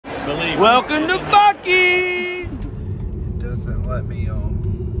Welcome to Buc-Ee'S! It doesn't let me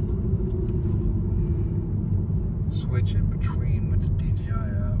switch in between with the DJI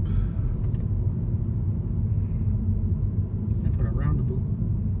app. I put a roundabout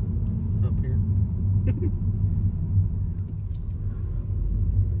up here.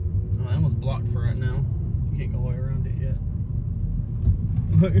 Oh, that one's blocked for right now. You can't go all the way around it yet.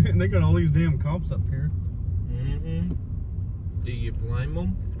 They got all these damn cops up here. Mm-hmm. Do you blame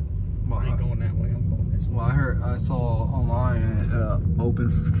them? Well, I ain't going that way. I'm going this way. Well, I saw online it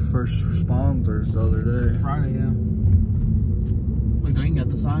opened for first responders the other day. Friday, yeah. Look, they ain't got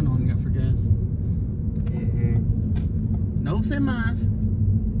the sign on yet for gas. Mm-hmm. No semis.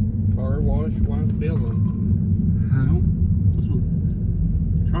 Car wash, white building. No. This one,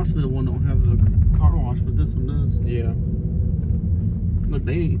 Crossville one don't have the car wash, but this one does. Yeah. Look,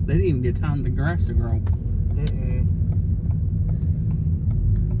 they didn't even get time for the grass to grow. Mm-mm.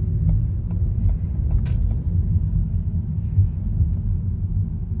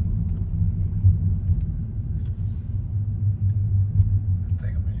 I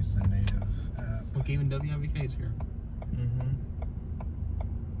think I'm using the native app. Look, even WIVK's here. Mm-hmm.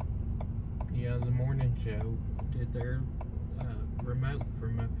 Yeah, the morning show did their remote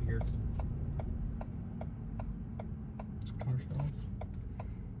from up here. Car shells.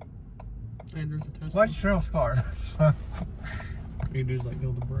 Hey, there's a Tesla. What's Cheryl's car? You do is like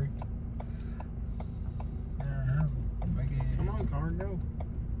go the brake. Come on, car, go.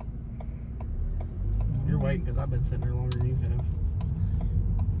 You're waiting because I've been sitting there longer than you have.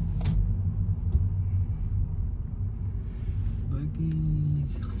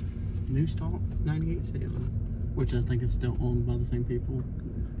 Buc-Ee'S. New stock 98.7, which I think is still owned by the same people.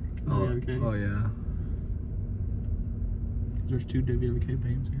 Oh yeah. There's two WWK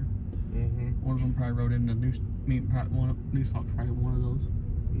bands here. Mm-hmm. One of them probably rode into new stock's probably one of those.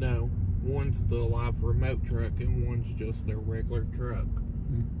 No, one's the live remote truck and one's just their regular truck.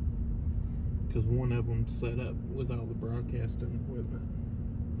 Because one of them's set up with all the broadcasting equipment.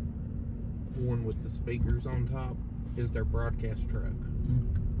 One with the speakers on top is their broadcast truck.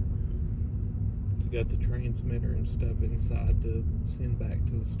 It's got the transmitter and stuff inside to send back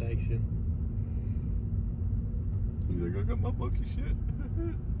to the station. He's like, I got my Buc-Ee shit.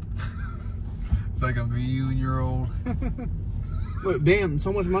 It's like I'm you and you're old. Look, damn,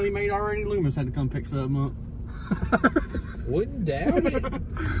 so much money made already. Loomis had to come pick something up. Wouldn't doubt it.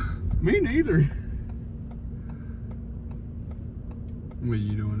 Me neither. What are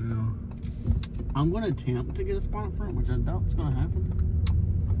you doing now? I'm going to attempt to get a spot in front, which I doubt is going to happen.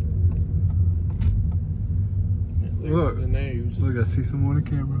 There's Look. the news. Look, I see someone on the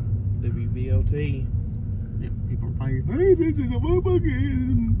camera. WVLT. Yeah, people are probably, hey, this is a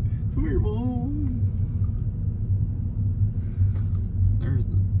motherfucking Sevierville. There's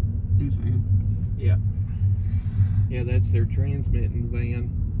the news van. Yeah. Yeah, that's their transmitting van,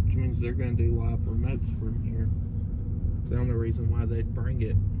 which means they're going to do live remotes from here. It's the only reason why they'd bring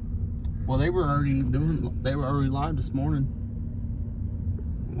it. Well, they were already live this morning.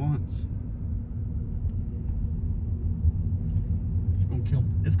 Once.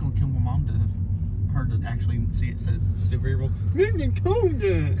 It's gonna kill my mom to have her to actually see it says Sevierville. Then you come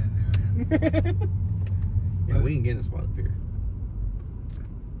down. Yeah, we didn't get a spot up here.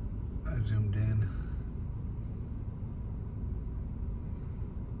 I zoomed in.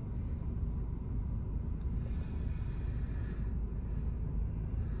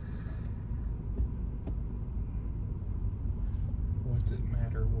 What's it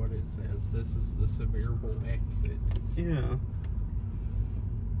matter what it says? This is the Sevierville exit. Yeah.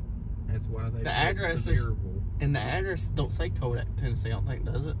 That's why they The put address is, Sevierville. and the address don't say Kodak, Tennessee. I don't think,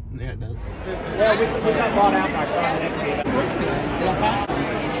 does it? Yeah, it does. Well, we got bought out by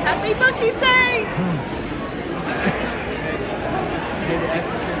Happy Buc-Ee'S Day!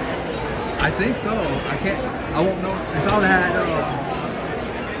 I think so. I can't. I won't know. It's all that.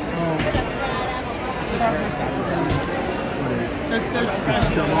 There's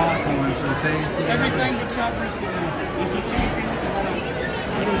The lock on some things. everything but chopped brisket. There's some chicken sandwiches.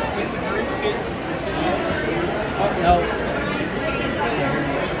 Brisket. No.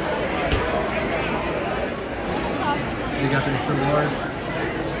 You got the cigar.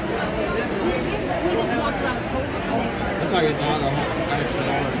 Looks like it's on the actually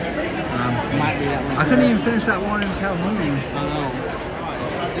orange. Might be that one. I couldn't even finish that one in Calhoun. I know.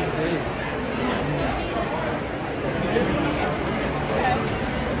 It's not this big.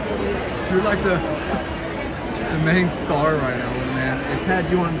 You're like the main star right now, man. It had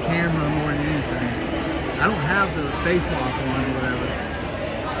you on camera more than anything. I don't have the face lock on or whatever.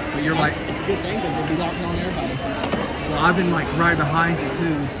 But you're like, it's a good thing because we'll be locking on everybody. Well, I've been like right behind you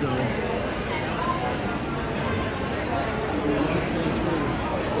too, so.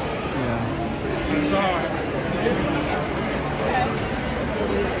 Yeah.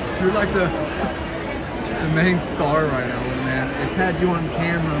 You're like the main star right now, man. It's had you on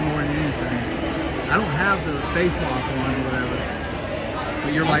camera more than anything. I don't have the face lock on or whatever.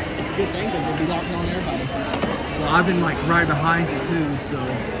 But you're like, It's a good thing because we'll be locking on everybody. well, I've been like right behind you too, so.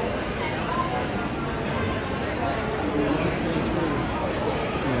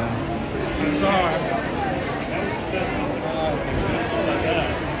 Yeah. Sorry.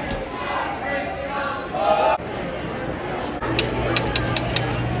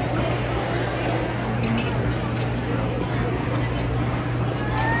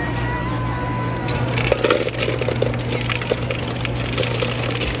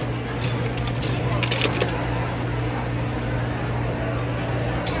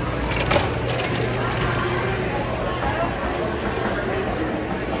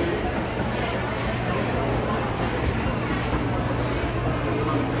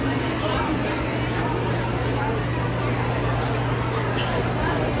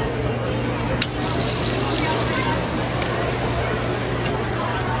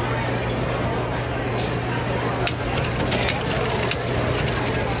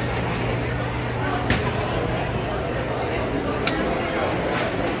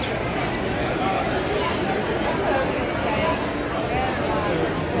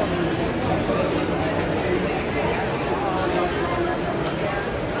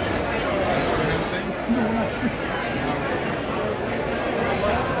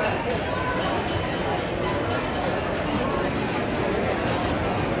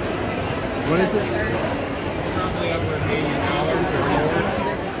 What is it? Probably over $1 million or more.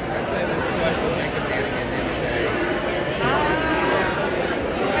 I'd say this place will make a million any day.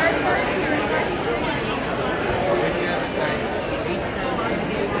 What do you have to think? Each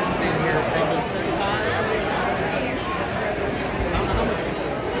company's been here probably 35. I don't know how much this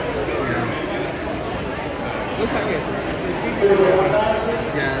is. Looks like it's.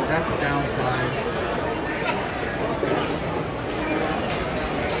 Yeah, that's the downside.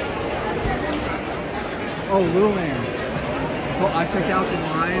 Oh, Little Man. So I checked out the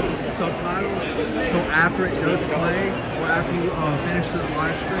live subtitles. So after it does play, or after you finish the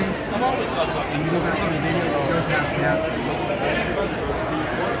live stream, and you go back to the video, it does have captions.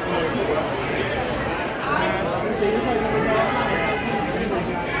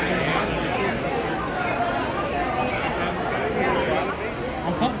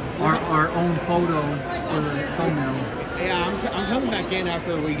 Our own photo for the thumbnail. Yeah, I'm coming back in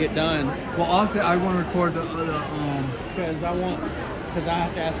after we get done Well, also I want to record the because I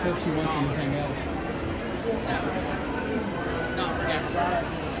have to ask her if she wants anything else.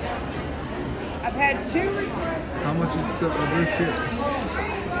 I've had 2 requests. how much is the brisket?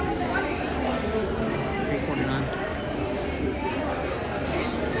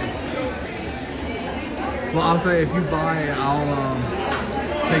 $8.49. Well, I'll say if you buy it, I'll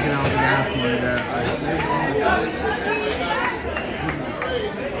take it out of the gas money that I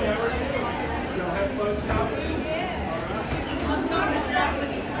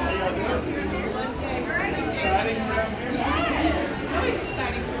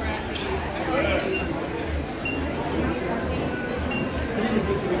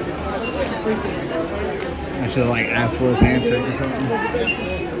should have like asked for his handshake or something.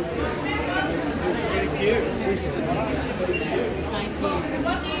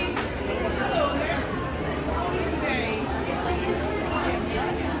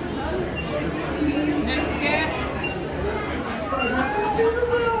 Next guest.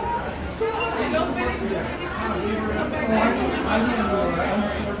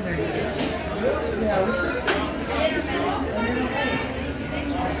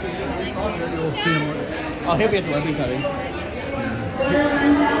 Oh, he'll be at the ribbon cutting.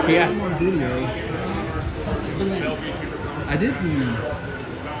 He asked. On video. I did do.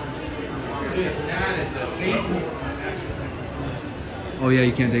 Oh yeah,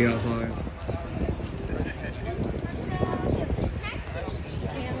 you can't take it outside.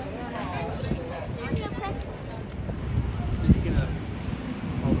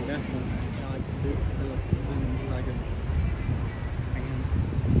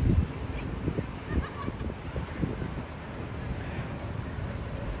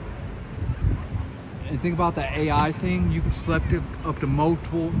 And think about the AI thing, you can select it up to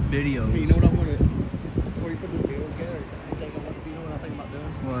multiple videos. Hey, you know what I want to, before you put this video together, you know what I think about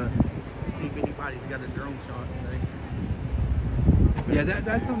doing? What? See if anybody's got a drone shot today. Yeah,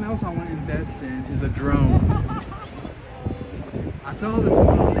 that's something else I want to invest in, is a drone. I saw this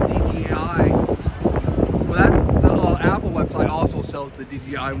one on the DJI. Well, that's the also sells the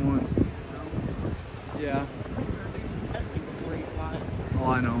DJI ones. Yeah. Oh,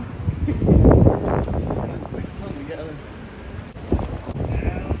 I know.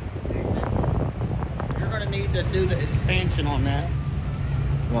 You're gonna need to do the expansion on that.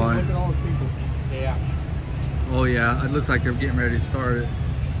 Why? Look at all those people. Yeah. Oh yeah, it looks like they're getting ready to start it.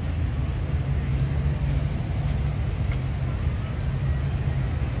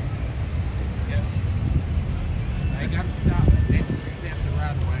 They got to stop. They have the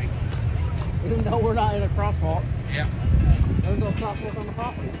right away. Even though we're not in a crosswalk. Yeah. There's no crosswalk on the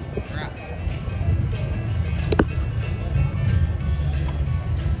property. Right.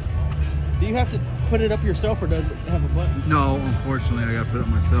 Do you have to put it up yourself or does it have a button? No, unfortunately, I gotta put it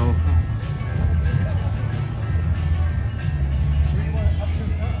myself.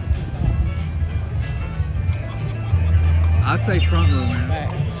 I'd say front row, man.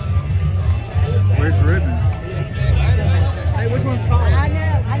 Back. Where's the ribbon? Hey, which one's calling? I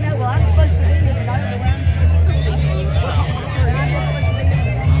know. Well, I'm supposed to be here, but I don't know where I'm supposed to be.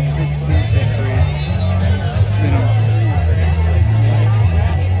 I'm supposed to be here.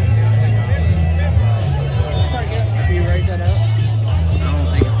 Can you raise that up? I don't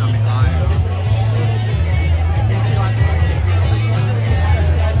think it's coming higher.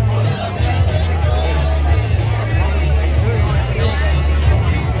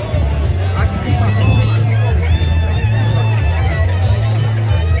 I can keep my phone.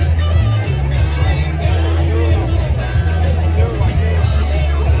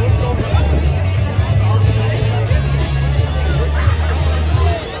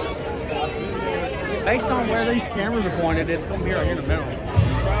 Based on where these cameras are pointed, it's going to be right here in the middle.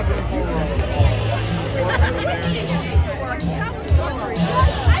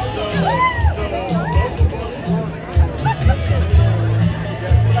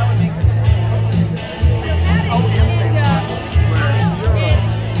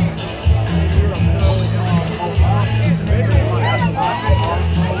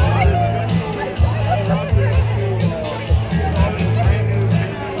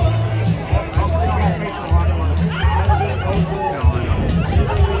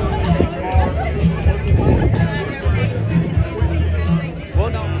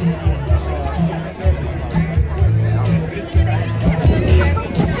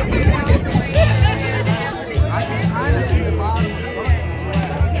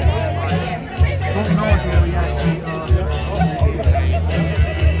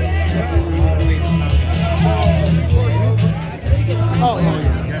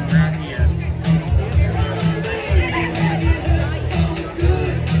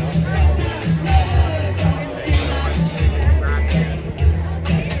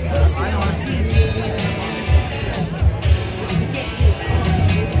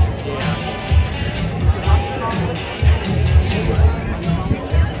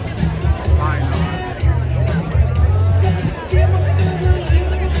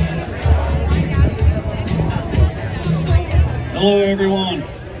 Hello everyone,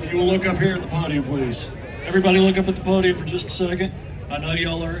 if you will look up here at the podium please. Everybody look up at the podium for just a second. I know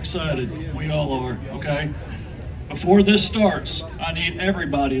y'all are excited, we all are, okay? Before this starts, I need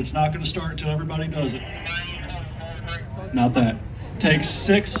everybody, it's not gonna start until everybody does it. Not that. Take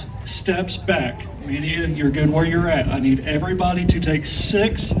 6 steps back. Media, you're good where you're at. I need everybody to take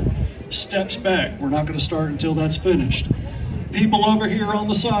 6 steps back. We're not gonna start until that's finished. People over here on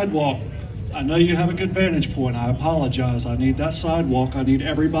the sidewalk, I know you have a good vantage point. I apologize. I need that sidewalk. I need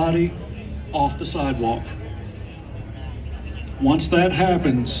everybody off the sidewalk. Once that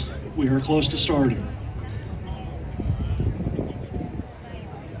happens, we are close to starting.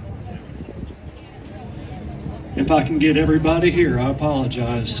 If I can get everybody here, I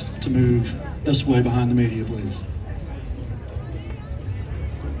apologize to move this way behind the media, please.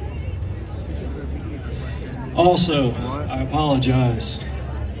 Also, I apologize.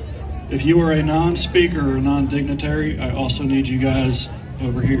 If you are a non-speaker or a non-dignitary, I also need you guys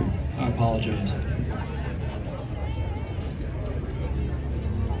over here. I apologize.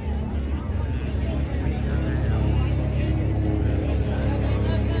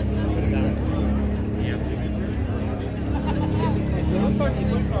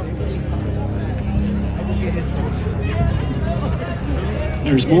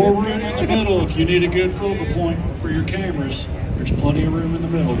 There's more room in the middle if you need a good focal point for your cameras. There's plenty of room in the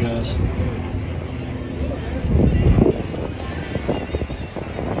middle, guys.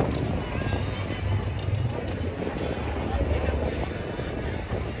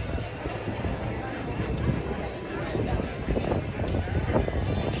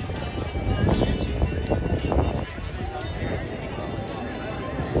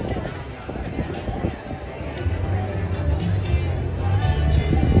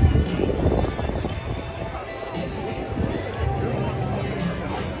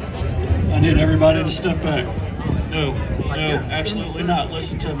 need everybody to step back. No, absolutely not.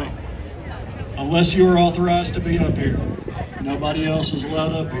 Listen to me. Unless you are authorized to be up here, nobody else is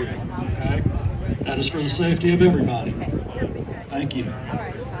allowed up here, okay? That is for the safety of everybody. Thank you.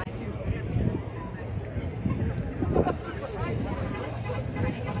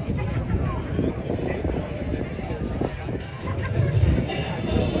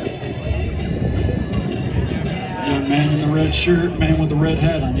 Young man in the red shirt, man with the red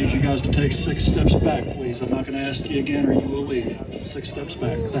hat, I need you guys to take 6 steps back, please. I'm not going to ask you again or you will leave. 6 steps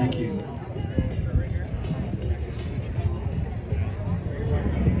back. Thank you.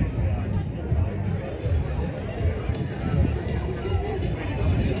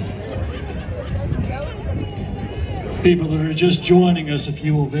 People that are just joining us, if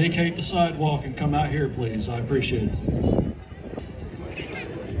you will vacate the sidewalk and come out here, please. I appreciate it.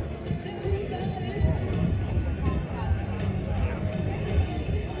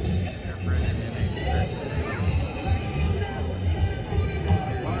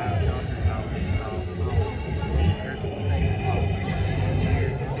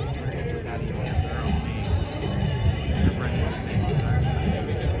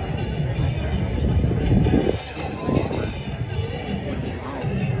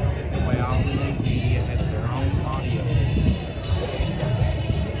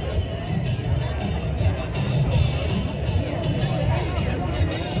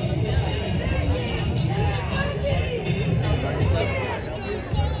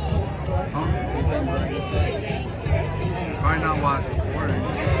 Find out what word.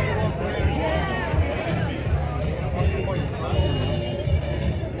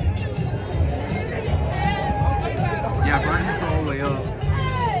 Yeah, burn this all the way up.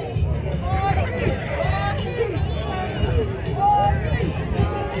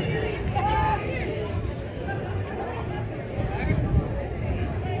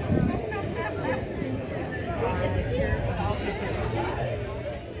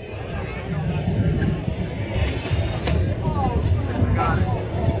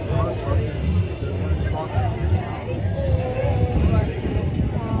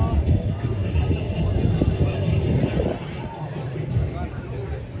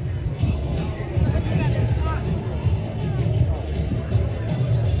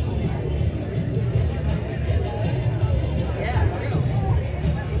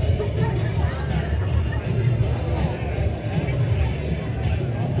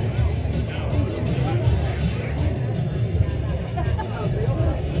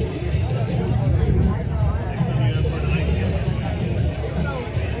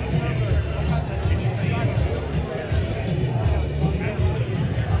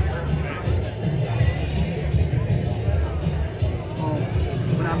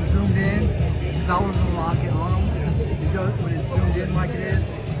 I was gonna lock it on them. Because when it's zoomed in like it is,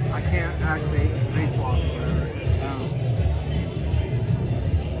 I can't activate face lock or whatever.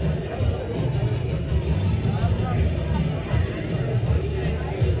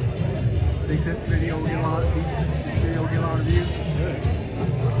 Think this video will get a lot of views?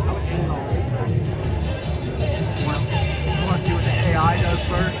 Well, I want to see what the AI does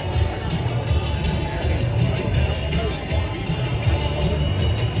first.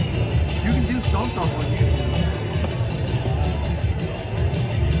 Some stuff on YouTube.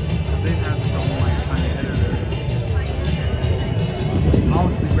 They have some like kind of editor.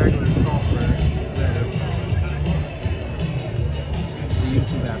 Obviously regular software that the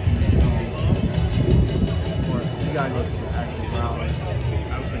YouTube app can make some. Or you gotta go to the actual browser.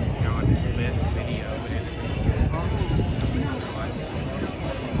 Open John's best video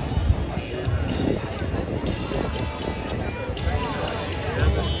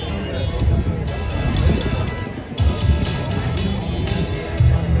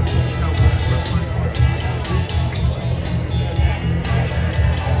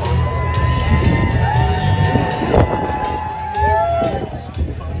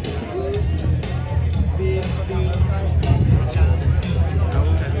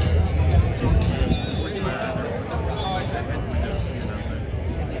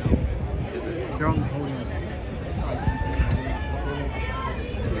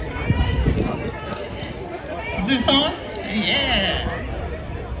Is this on? Yeah.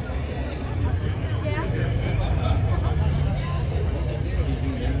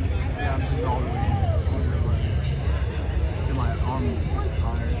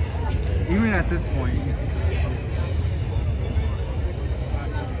 Even at this point,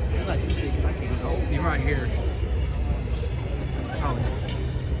 you're right here. Oh.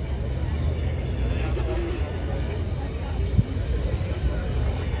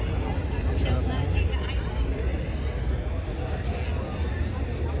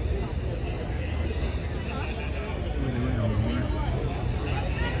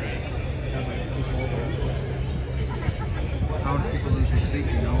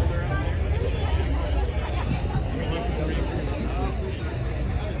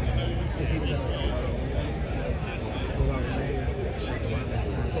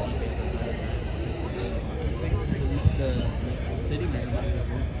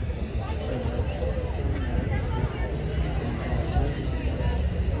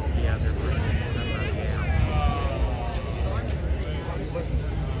 Yeah, they're pretty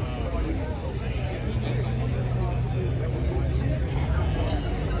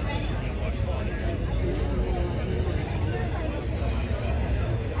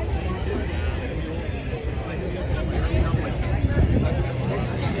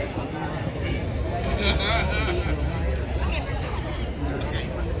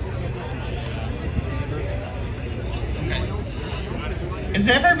Is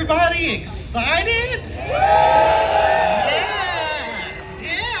everybody excited?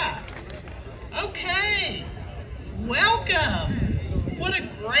 Yeah. Okay. Welcome. What a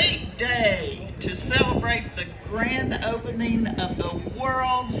great day to celebrate the grand opening of the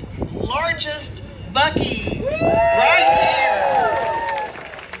world's largest Buc-Ee'S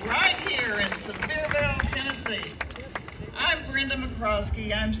right here in Sevierville, Tennessee. I'm Brenda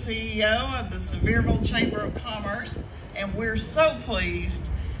McCroskey. I'm CEO of the Sevierville Chamber of Commerce, and we're so pleased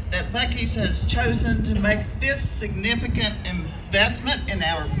that Buc-Ee'S has chosen to make this significant investment in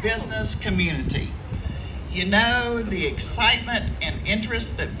our business community. You know, the excitement and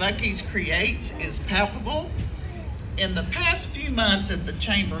interest that Buc-Ee'S creates is palpable. In the past few months at the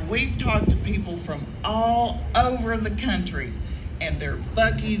Chamber, we've talked to people from all over the country, and they're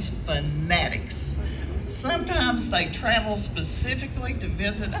Buc-Ee'S fanatics. Sometimes they travel specifically to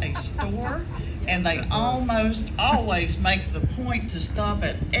visit a store, and they almost always make the point to stop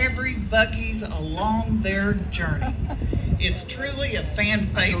at every Buc-Ee'S along their journey. It's truly a fan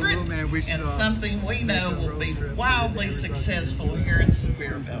favorite and something we know will be wildly successful here in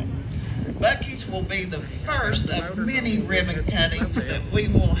Sevierville. Buc-Ee'S will be the first of many ribbon cuttings that we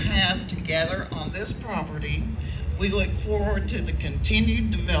will have together on this property. We look forward to the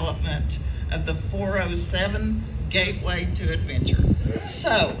continued development of the 407 Gateway to Adventure.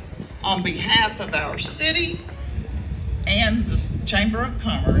 So, on behalf of our city and the Chamber of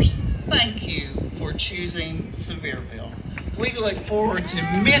Commerce, thank you for choosing Sevierville. We look forward to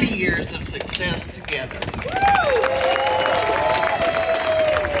many years of success together.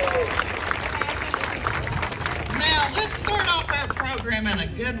 Now, let's start off our program in a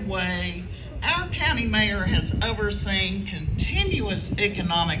good way. Our county mayor has overseen continuous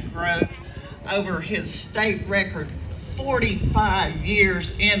economic growth over his state record 45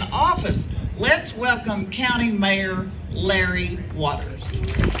 years in office. Let's welcome County Mayor Larry Waters.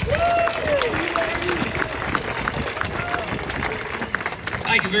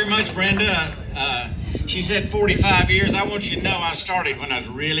 Thank you very much, Brenda. She said 45 years. I want you to know I started when I was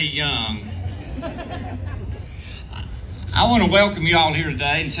really young. I want to welcome you all here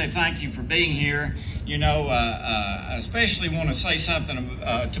today and say thank you for being here. You know, I especially want to say something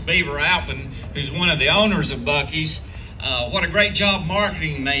to Beaver Alpin, who's one of the owners of Buc-Ee'S. What a great job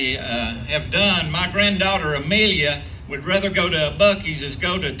marketing they have done. My granddaughter Amelia would rather go to a Buc-Ee'S as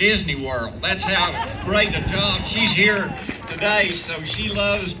go to Disney World. That's how great a job. She's here today, so she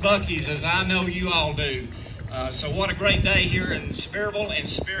loves Buc-Ee'S as I know you all do. So what a great day here in Sevierville and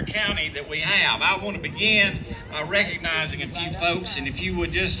Sevier County that we have. I want to begin by recognizing a few folks, and if you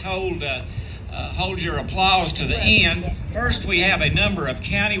would just hold your applause to the end. First, we have a number of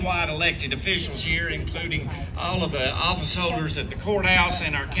county-wide elected officials here, including all of the office holders at the courthouse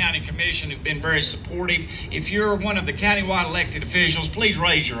and our county commission who've been very supportive. If you're one of the county-wide elected officials, please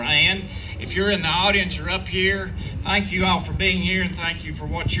raise your hand. If you're in the audience or up here, thank you all for being here and thank you for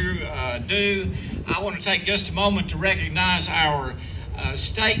what you do. I want to take just a moment to recognize our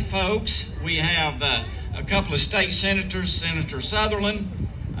state folks. We have a couple of state senators, Senator Sutherland.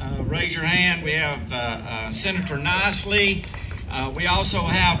 Raise your hand. We have Senator Nicely. We also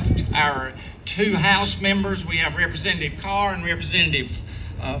have our two House members. We have Representative Carr and Representative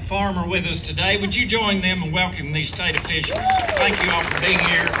Farmer with us today. Would you join them in welcoming these state officials? Thank you all for being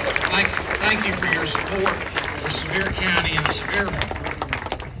here. Thank you for your support for Sevier County and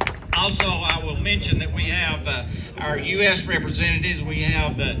Sevierville. Also, I will mention that we have our U.S. representatives. We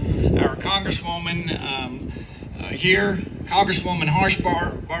have our Congresswoman here. Congresswoman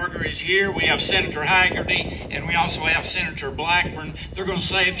Harshbarger is here. We have Senator Haggerty, and we also have Senator Blackburn. They're going to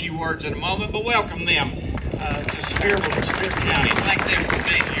say a few words in a moment, but welcome them to Sevierville and Sevier County. Thank them for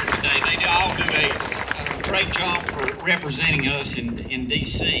being here today. They all do a great job for representing us in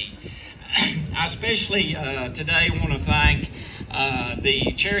D.C. I especially today want to thank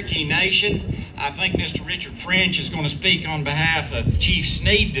the Cherokee Nation. I think Mr. Richard French is going to speak on behalf of Chief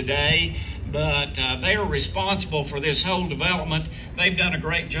Sneed today. But they are responsible for this whole development. They've done a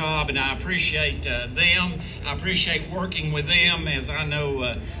great job, and I appreciate them. I appreciate working with them, as I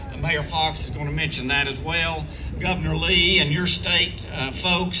know Mayor Fox is going to mention that as well. Governor Lee and your state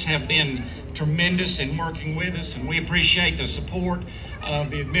folks have been tremendous in working with us, and we appreciate the support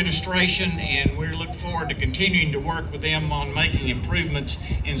of the administration, and we look forward to continuing to work with them on making improvements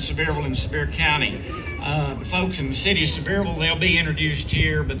in Sevierville and Sevier County. The folks in the city of Sevierville, they'll be introduced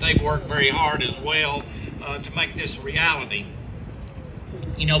here, but they've worked very hard as well to make this a reality.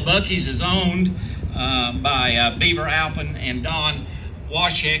 You know, Buc-Ee'S is owned by Beaver Alpin and Don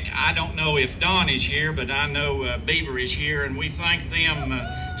Washek. I don't know if Don is here, but I know Beaver is here, and we thank them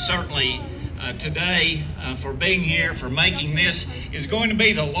certainly today for being here, for making this. Is going to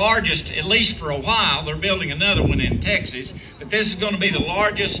be the largest, at least for a while. They're building another one in Texas, but this is going to be the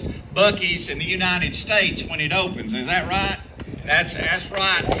largest Buc-Ee'S in the United States when it opens. Is that right? That's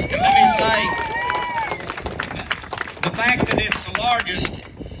right. And let me say, the fact that it's the largest,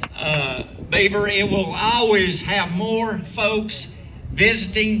 Beaver, it will always have more folks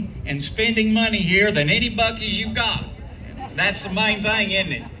visiting and spending money here than any Buc-Ee'S you've got. That's the main thing,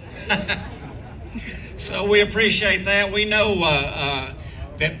 isn't it? So we appreciate that. We know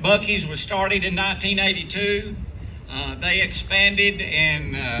that Buc-Ee'S was started in 1982. They expanded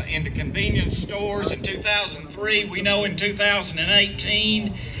into convenience stores in 2003. We know in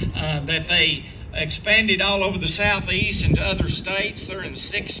 2018 that they expanded all over the Southeast into other states. They're in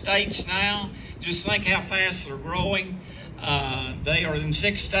 6 states now. Just think how fast they're growing. They are in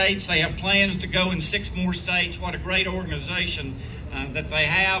 6 states. They have plans to go in 6 more states. What a great organization that they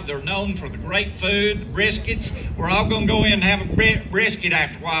have. They're known for the great food, briskets. We're all going to go in and have a brisket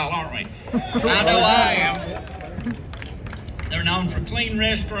after a while, aren't we? I know I am. They're known for clean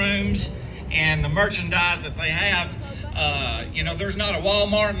restrooms and the merchandise that they have. You know, there's not a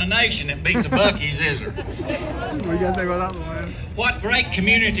Walmart in the nation that beats a Buc-Ee'S, is there? What do you guys think about that one? What great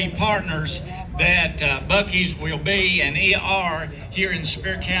community partners that Buc-Ee'S will be and are here in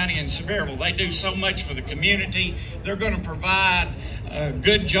Sevier County and Sevierville. They do so much for the community. They're going to provide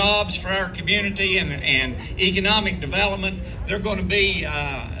good jobs for our community and economic development. They're going to be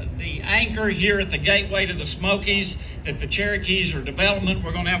the anchor here at the gateway to the Smokies, that the Cherokees are development.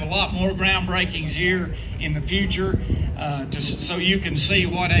 We're going to have a lot more groundbreakings here in the future so you can see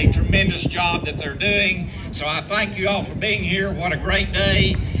what a tremendous job that they're doing. So I thank you all for being here. What a great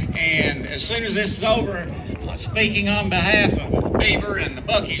day. And as soon as this is over, speaking on behalf of Beaver and the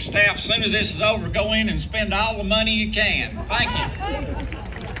Buc-Ee'S staff, as soon as this is over, go in and spend all the money you can. Thank you.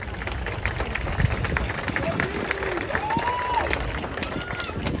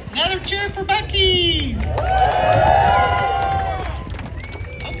 Another cheer for Buc-Ee'S.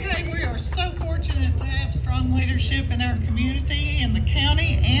 Okay, we are so fortunate to have strong leadership in our community, in the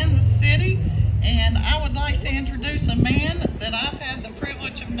county, and the city. And I would like to introduce a man that I've had the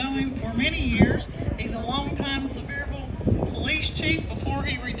privilege of knowing for many years. He's a longtime Sevierville police chief before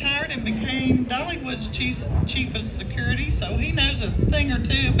he retired and became Dollywood's chief of security. So he knows a thing or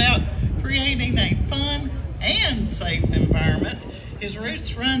two about creating a fun and safe environment. His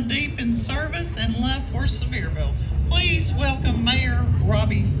roots run deep in service and love for Sevierville. Please welcome Mayor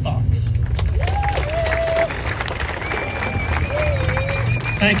Robbie Fox.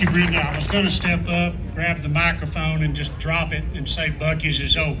 Thank you, Brenda. I was going to step up, grab the microphone, and just drop it and say Buc-Ee'S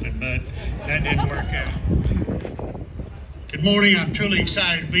is open, but that didn't work out. Good morning. I'm truly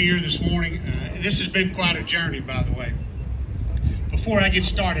excited to be here this morning. This has been quite a journey, by the way. Before I get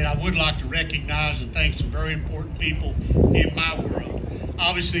started, I would like to recognize and thank some very important people in my world.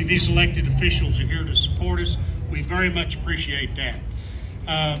 Obviously, these elected officials are here to support us. We very much appreciate that.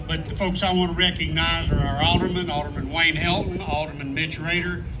 But the folks I want to recognize are our aldermen, Alderman Wayne Helton, Alderman Mitch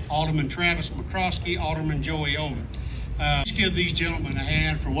Rader, Alderman Travis McCroskey, Alderman Joey Ullman. Let's give these gentlemen a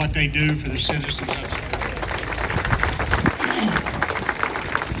hand for what they do for the citizens of Sevierville.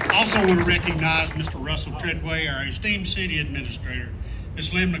 Also want to recognize Mr. Russell Treadway, our esteemed city administrator,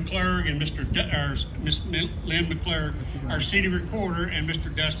 Ms. Lynn McClurg and Miss Lynn McClurg, our city recorder, and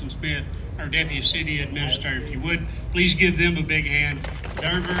Mr. Dustin Smith, our deputy city administrator. If you would, please give them a big hand.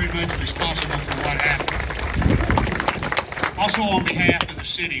 They're very much responsible for what happened. Also, on behalf of the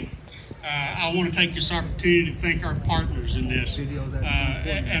city, I want to take this opportunity to thank our partners in this,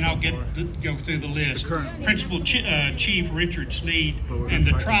 and I'll go through the list. Principal Chief Richard Sneed and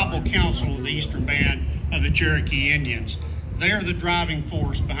the Tribal Council of the Eastern Band of the Cherokee Indians. They are the driving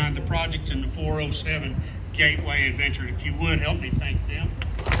force behind the project in the 407 Gateway Adventure. If you would, help me thank them.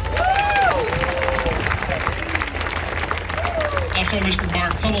 Also, Mr.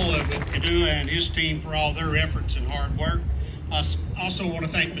 Mark Hull with Kadua and his team for all their efforts and hard work. I also want to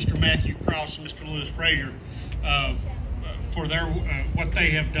thank Mr. Matthew Cross and Mr. Lewis Frazier for their what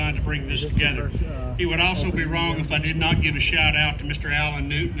they have done to bring this together. He would also be wrong if I did not give a shout out to Mr. Alan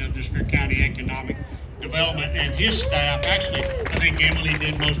Newton of the Sevier County Economic Development and his staff. Actually, I think Emily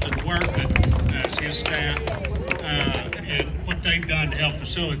did most of the work, but it's his staff and what they've done to help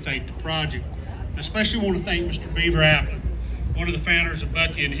facilitate the project. I especially want to thank Mr. Beaver Applin, one of the founders of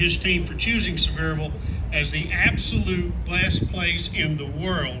Buc-Ee'S, and his team for choosing Sevierville as the absolute best place in the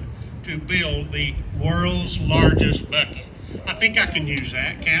world to build the world's largest Buc-Ee'S. I think I can use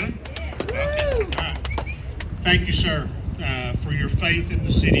that, can I? Okay. All right. Thank you, sir, for your faith in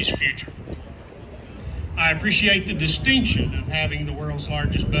the city's future. I appreciate the distinction of having the world's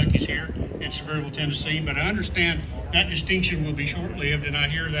largest Buc-Ee'S here in Sevierville, Tennessee, but I understand that distinction will be short-lived, and I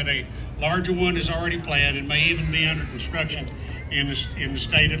hear that a larger one is already planned and may even be under construction in the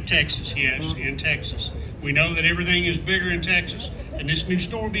state of Texas. Yes, in Texas. We know that everything is bigger in Texas, and this new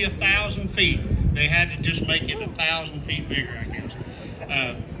store will be 1,000 feet. They had to just make it 1,000 feet bigger, I guess.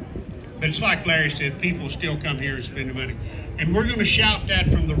 But it's like Larry said, people still come here and spend the money. And we're going to shout that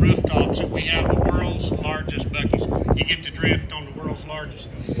from the rooftops that we have the world's largest Buc-Ee'S. You get to drift on the world's largest.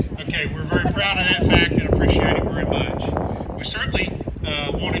 Okay, we're very proud of that fact and appreciate it very much. We certainly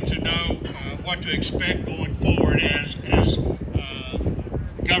wanted to know what to expect going forward as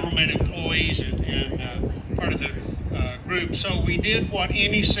government employees and part of the group. So we did what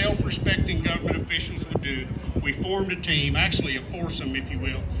any self-respecting government officials would do. We formed a team, actually a foursome, if you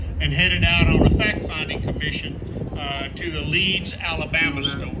will, and headed out on a fact-finding commission to the Leeds, Alabama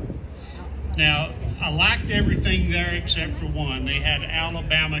store. Now, I liked everything there except for one. They had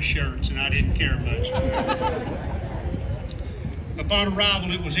Alabama shirts, and I didn't care much. Upon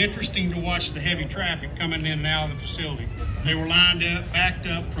arrival, it was interesting to watch the heavy traffic coming in and out of the facility. They were lined up, backed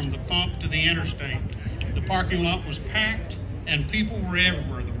up from the pump to the interstate. The parking lot was packed, and people were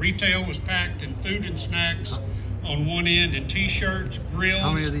everywhere. The retail was packed, and food and snacks on one end, and T-shirts,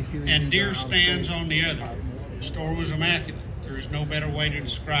 grills, and deer stands on the other. The store was immaculate. There is no better way to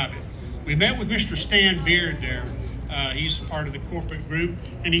describe it. We met with Mr. Stan Beard there. He's part of the corporate group,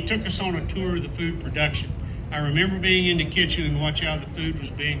 and he took us on a tour of the food production. I remember being in the kitchen and watching how the food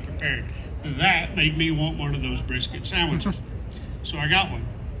was being prepared. That made me want one of those brisket sandwiches. So I got one.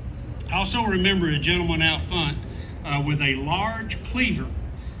 I also remember a gentleman out front with a large cleaver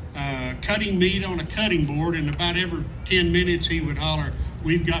cutting meat on a cutting board, and about every 10 minutes he would holler,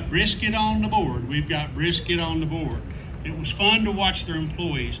 "We've got brisket on the board, we've got brisket on the board." It was fun to watch their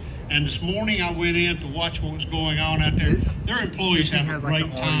employees, and this morning I went in to watch what was going on out there. Their employees have a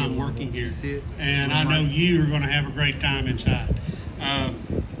great time working here, and I know you are going to have a great time inside.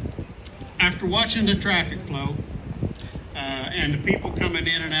 After watching the traffic flow and the people coming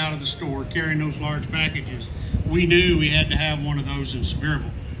in and out of the store carrying those large packages, we knew we had to have one of those in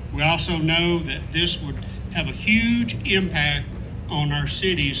Sevierville. We also know that this would have a huge impact on our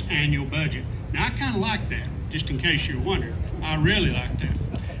city's annual budget. Now, I kind of like that, just in case you're wondering. I really like that.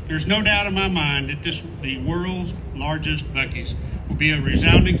 There's no doubt in my mind that the world's largest Buc-Ee'S will be a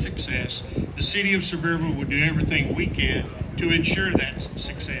resounding success. The city of Sevierville will do everything we can to ensure that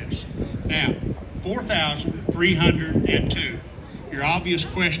success. Now, 4,302. Your obvious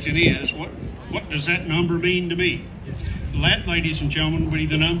question is, what does that number mean to me? That, ladies and gentlemen, will be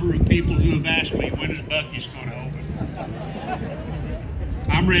the number of people who have asked me, when is Buc-Ee'S going to open?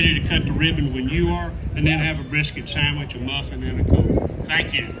 I'm ready to cut the ribbon when you are, and then have a brisket sandwich, a muffin, and a Coke.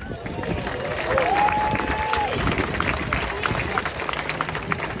 Thank you.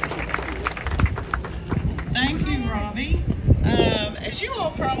 Thank you, Robbie. As you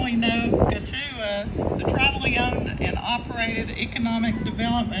all probably know, GATUA, the tribally owned and operated economic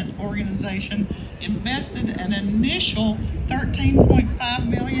development organization, invested an initial $13.5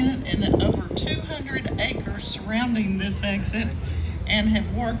 million in the over 200 acres surrounding this exit, and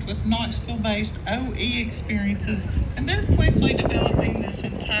have worked with Knoxville-based OE Experiences, and they're quickly developing this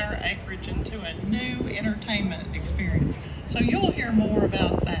entire acreage into a new entertainment experience. So you'll hear more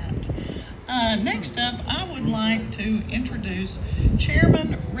about that. Next up, I would like to introduce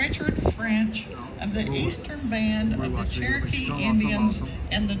Chairman Richard French of the Eastern Band of the Cherokee Indians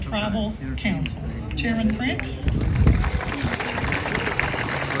and the Tribal Council. Chairman French.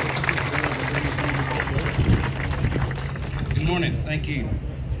 Good morning. Thank you.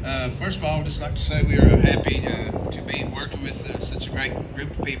 First of all, I'd just like to say we are happy to be working with such a great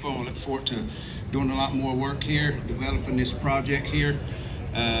group of people, and we look forward to doing a lot more work here, developing this project here.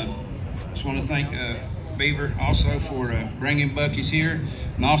 Just want to thank Beaver also for bringing Buc-Ee'S here,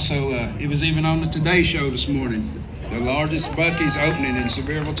 and also it was even on the Today Show this morning, the largest Buc-Ee'S opening in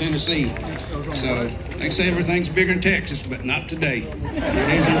Sevierville, Tennessee. So they say everything's bigger in Texas, but not today.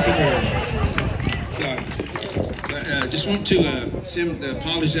 It is in Sevierville. So But just want to send the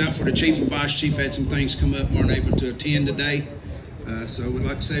apologies out for the chief and vice chief. Had some things come up, weren't able to attend today. So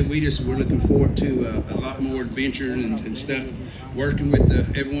like I say, we're looking forward to a lot more adventure and stuff, working with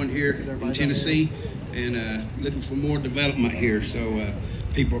everyone here in Tennessee, and looking for more development here so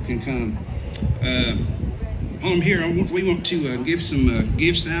people can come. While I'm here, we want to give some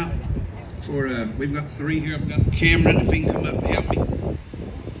gifts out for, we've got 3 here. I've got Cameron, if he can come up and help me.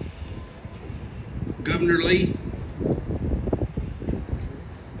 Governor Lee.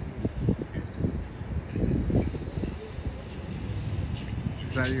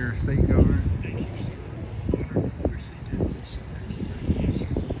 Is that your state governor? Thank you, sir.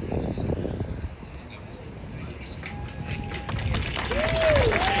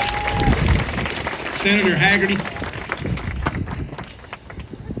 Senator Haggerty.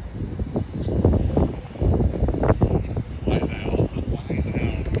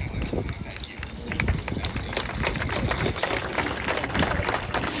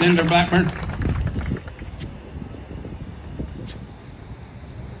 Senator Blackburn.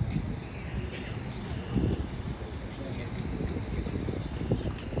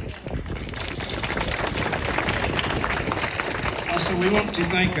 Also, we want to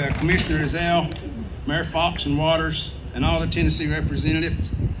thank Commissioner Ezell, Mayor Fox and Waters, and all the Tennessee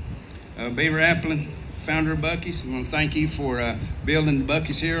representatives. Beaver Applin, founder of Buc-Ee'S. We want to thank you for building the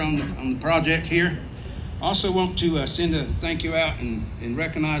Buc-Ee'S here on the project here. Also want to send a thank you out and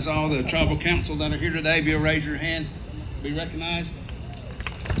recognize all the tribal council that are here today. If you'll raise your hand, be recognized.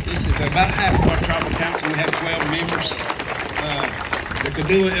 This is about half of our tribal council. We have 12 members. The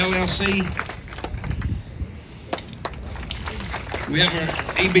Kadua LLC. We have our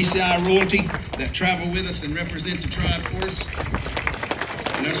EBCI royalty that travel with us and represent the tribe for us.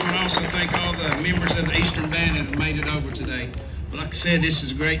 And I just want to also thank all the members of the Eastern Band that have made it over today. But like I said, this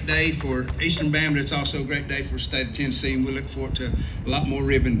is a great day for Eastern Band, but it's also a great day for the state of Tennessee, and we look forward to a lot more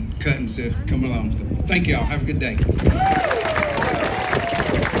ribbon cuttings to come along. So thank y'all. Have a good day.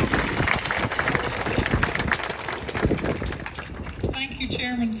 Thank you,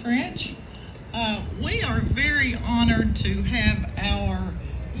 Chairman French. We are very honored to have our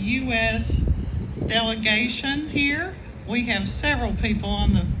U.S. delegation here. We have several people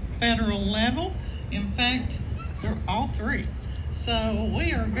on the federal level. In fact, all 3. So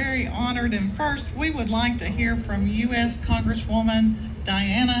we are very honored, and first we would like to hear from U.S. Congresswoman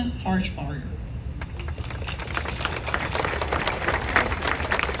Diana Harshbarger.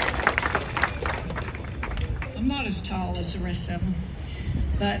 I'm not as tall as the rest of them,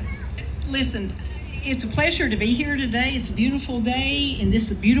 but listen, it's a pleasure to be here today. It's a beautiful day, and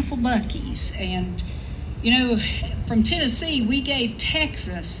this is a beautiful Buc-Ee'S. And you know, from Tennessee, we gave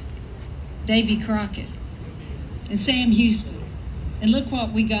Texas Davy Crockett and Sam Houston. And look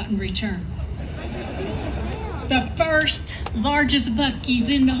what we got in return. The first largest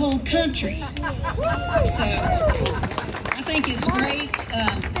Buc-Ee'S in the whole country. So I think it's great.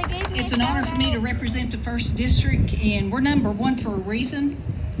 It's an honor for me to represent the 1st District, and we're number 1 for a reason.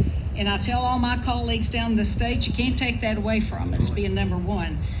 And I tell all my colleagues down the state, you can't take that away from us, being number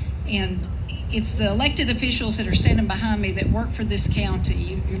 1. And it's the elected officials that are standing behind me that work for this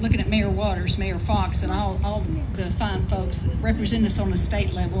county. You're looking at Mayor Waters, Mayor Fox, and all the fine folks that represent us on the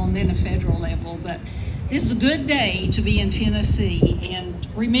state level and then the federal level. But this is a good day to be in Tennessee. And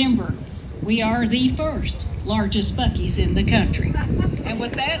remember, we are the 1st largest Buc-Ee'S in the country. And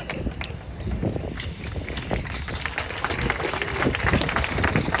with that,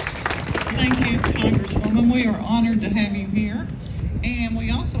 thank you, Congresswoman. We are honored to have you here. And we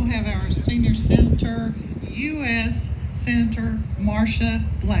also have our senior senator, U.S. Senator Marsha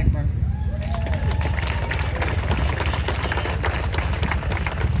Blackburn.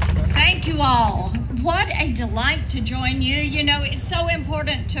 Thank you all. What a delight to join you. You know, it's so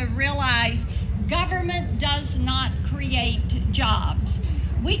important to realize government does not create jobs.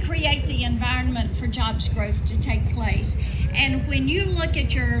 We create the environment for jobs growth to take place. And when you look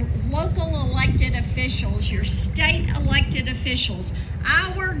at your local elected officials, your state elected officials,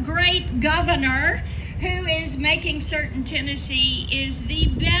 our great governor, who is making certain Tennessee is the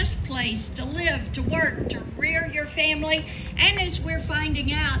best place to live, to work, to rear your family, and as we're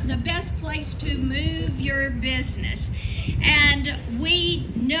finding out, the best place to move your business. And we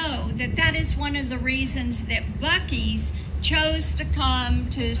know that that is one of the reasons that Buc-Ee'S chose to come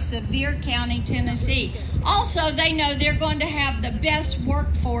to Sevier County, Tennessee. Also, they know they're going to have the best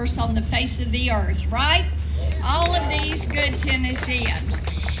workforce on the face of the earth, right? All of these good Tennesseans.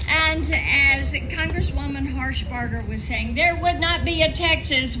 And as Congresswoman Harshbarger was saying, there would not be a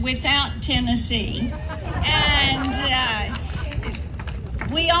Texas without Tennessee. And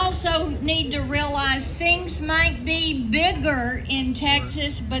We also need to realize things might be bigger in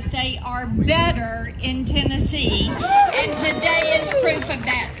Texas, but they are better in Tennessee. And today is proof of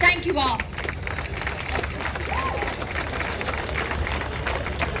that. Thank you all.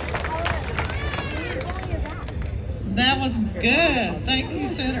 That was good. Thank you,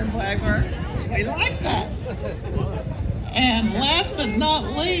 Senator Blackburn. We like that. And last but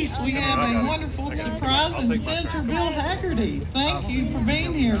not least, we have a wonderful surprise in Senator Bill Haggerty. Thank you for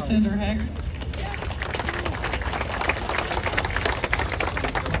being here, Senator Haggerty.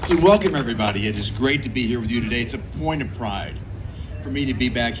 So welcome, everybody. It is great to be here with you today. It's a point of pride for me to be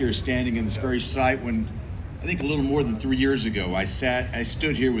back here standing in this very site when, I think a little more than 3 years ago, I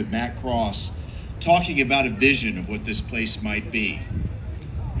stood here with Matt Cross talking about a vision of what this place might be.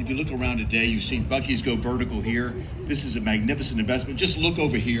 If you look around today, you've seen Buc-Ee'S go vertical here. This is a magnificent investment. Just look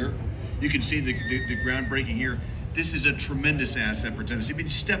over here. You can see the groundbreaking here. This is a tremendous asset for Tennessee. But you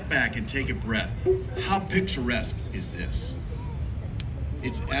step back and take a breath. How picturesque is this?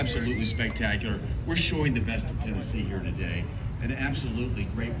 It's absolutely spectacular. We're showing the best of Tennessee here today. An absolutely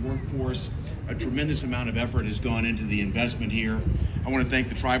great workforce. A tremendous amount of effort has gone into the investment here. I want to thank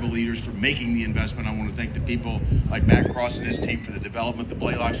the tribal leaders for making the investment. I want to thank the people like Matt Cross and his team for the development, the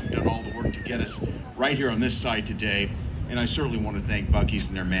Blaylocks who've done all the work to get us right here on this site today. And I certainly want to thank Buc-Ee'S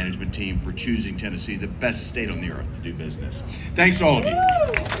and their management team for choosing Tennessee, the best state on the earth to do business. Thanks to all of you.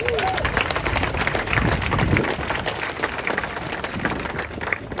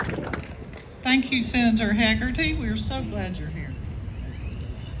 Thank you, Senator Haggerty. We're so glad you're here.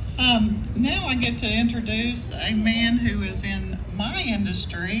 Now I get to introduce a man who is in my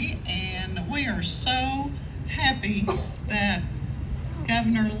industry, and we are so happy that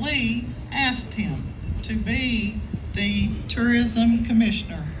Governor Lee asked him to be the tourism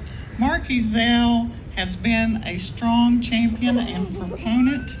commissioner. Mark Ezel has been a strong champion and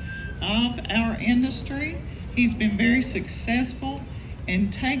proponent of our industry. He's been very successful in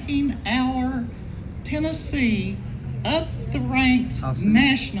taking our Tennessee up the ranks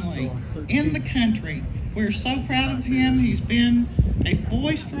nationally in the country. We're so proud of him. He's been a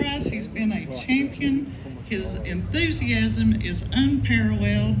voice for us. He's been a champion. His enthusiasm is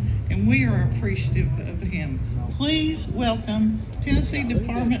unparalleled, and we are appreciative of him. Please welcome Tennessee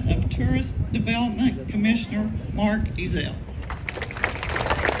Department of Tourist Development Commissioner Mark Ezel.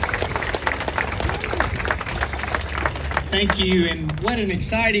 Thank you, and what an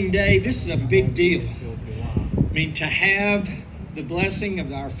exciting day. This is a big deal. I mean, to have the blessing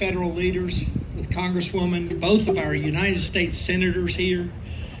of our federal leaders with Congresswoman, both of our United States senators here,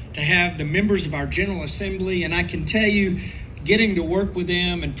 to have the members of our General Assembly, and I can tell you, getting to work with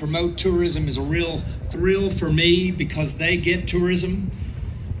them and promote tourism is a real thrill for me because they get tourism.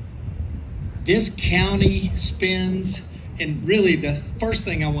 This county spends, and really the first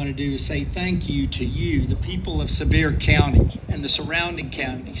thing I want to do is say thank you to you, the people of Sevier County and the surrounding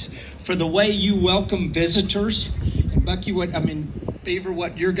counties, for the way you welcome visitors. And Beaver,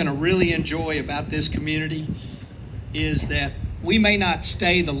 what you're going to really enjoy about this community is that we may not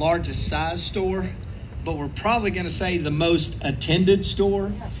stay the largest size store, but we're probably going to say the most attended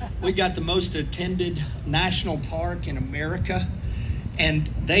store. We got the most attended national park in America. And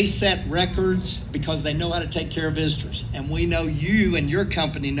they set records because they know how to take care of visitors. And we know you and your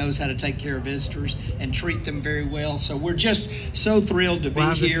company knows how to take care of visitors and treat them very well. So we're just so thrilled to be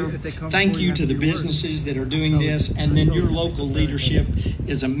here. Thank you to the businesses that are doing this. And then your local leadership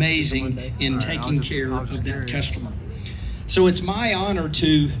is amazing in taking care of that customer. So it's my honor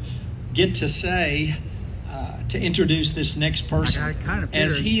to get to say, to introduce this next person,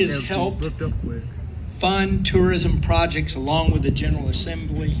 as he has helped fund tourism projects along with the General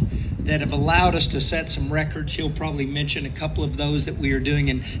Assembly that have allowed us to set some records. He'll probably mention a couple of those that we are doing,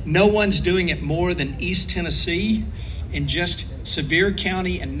 and no one's doing it more than East Tennessee. In just Sevier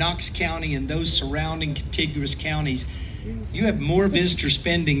County and Knox County and those surrounding contiguous counties, you have more visitor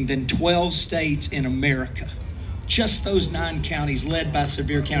spending than 12 states in America. Just those 9 counties led by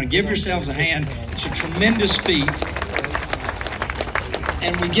Sevier County. Give yourselves a hand. It's a tremendous feat.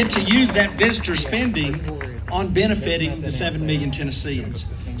 And we get to use that visitor spending on benefiting the 7 million Tennesseans.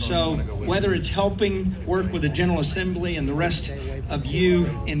 So whether it's helping work with the General Assembly and the rest of you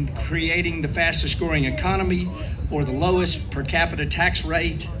in creating the fastest growing economy or the lowest per capita tax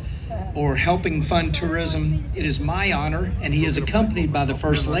rate or helping fund tourism, it is my honor, and he is accompanied by the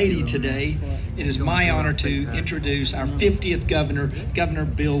First Lady today, it is my honor to introduce our 50th governor, Governor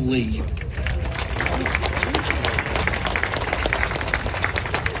Bill Lee.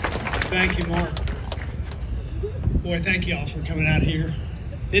 Thank you, Mark. Boy, thank y'all for coming out here.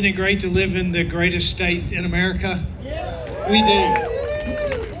 Isn't it great to live in the greatest state in America? We do.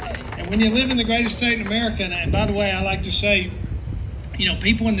 when you live in the greatest state in America, and by the way, I like to say, you know,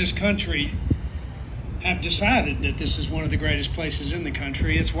 people in this country have decided that this is one of the greatest places in the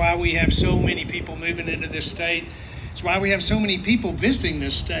country. It's why we have so many people moving into this state. It's why we have so many people visiting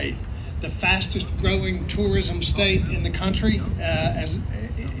this state. The fastest growing tourism state in the country as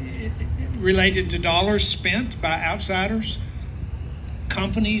related to dollars spent by outsiders.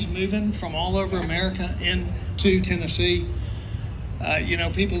 Companies moving from all over America into Tennessee. You know,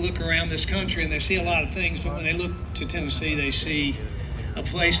 people look around this country and they see a lot of things, but when they look to Tennessee, they see a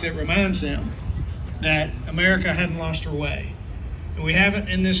place that reminds them that America hadn't lost her way. And we haven't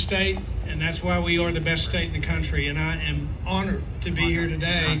in this state, and that's why we are the best state in the country. And I am honored to be here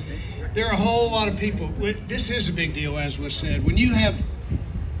today. There are a whole lot of people. This is a big deal, as was said. When you have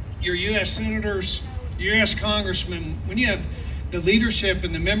your U.S. senators, U.S. congressmen, when you have the leadership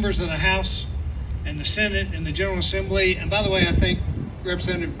and the members of the House and the Senate and the General Assembly, and by the way, I think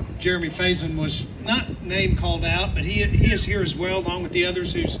Representative Jeremy Faison was not name called out, but he is here as well, along with the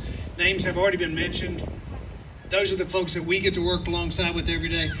others whose names have already been mentioned. Those are the folks that we get to work alongside with every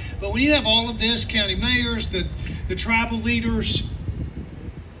day. But when you have all of this, county mayors, the tribal leaders,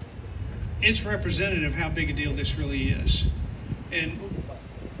 it's representative of how big a deal this really is. And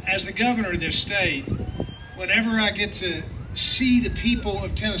as the governor of this state, whenever I get to see the people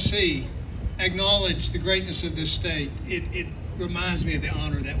of Tennessee acknowledge the greatness of this state, it reminds me of the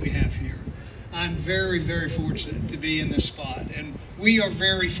honor that we have here. I'm very, very fortunate to be in this spot, and we are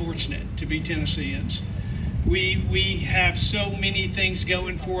very fortunate to be Tennesseans. We have so many things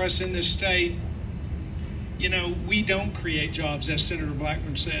going for us in this state. You know, we don't create jobs, as Senator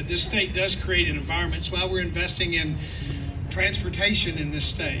Blackburn said. This state does create an environment. It's why we're investing in transportation in this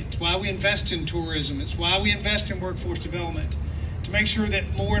state. It's why we invest in tourism. It's why we invest in workforce development, to make sure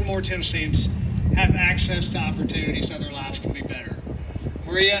that more and more Tennesseans have access to opportunities so their lives can be better.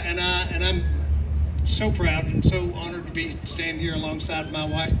 Maria and I'm so proud and so honored to be standing here alongside my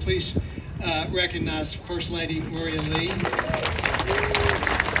wife. Please recognize First Lady Maria Lee.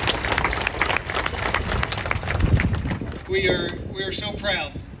 We are so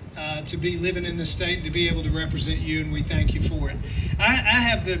proud to be living in this state and to be able to represent you, and we thank you for it. I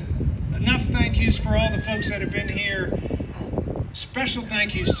have enough thank yous for all the folks that have been here. Special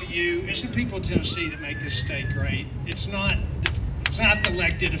thank yous to you. It's the people of Tennessee that make this state great. It's not the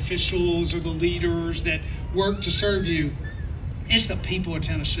elected officials or the leaders that work to serve you. It's the people of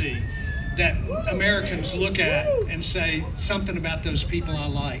Tennessee that Americans look at and say, something about those people I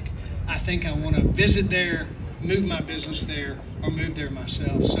like. I think I want to visit there, move my business there, or move there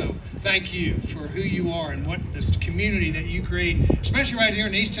myself. So thank you for who you are and what this community that you create, especially right here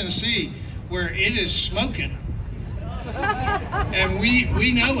in East Tennessee, where it is smoking. And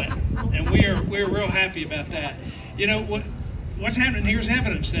we know it, and we're real happy about that. You know, what's happening here is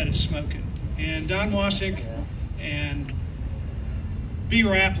evidence that it's smoking. And Don Wasick and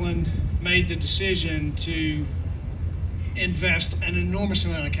Beaver Appleton made the decision to invest an enormous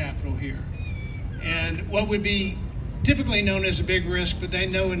amount of capital here. And what would be typically known as a big risk, but they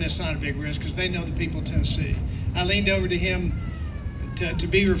know and it's not a big risk because they know the people of Tennessee. I leaned over to him, to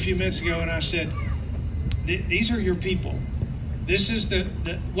Beaver a few minutes ago, and I said, these are your people. This is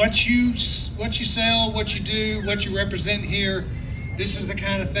what you sell, what you do, what you represent here. This is the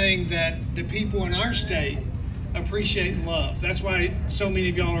kind of thing that the people in our state appreciate and love. That's why so many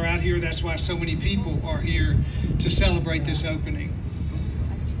of y'all are out here. That's why so many people are here to celebrate this opening.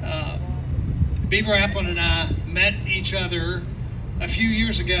 Beaver Appleton and I met each other a few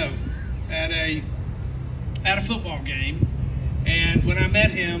years ago at a football game. And when I met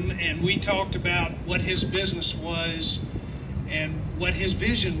him and we talked about what his business was and what his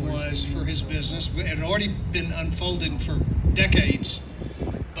vision was for his business, it had already been unfolding for decades,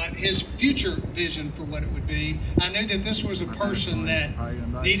 but his future vision for what it would be, I knew that this was a person that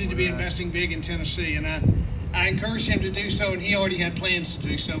needed to be investing big in Tennessee, and I encouraged him to do so, and he already had plans to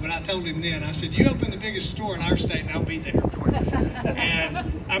do so, but I told him then, I said, you open the biggest store in our state and I'll be there.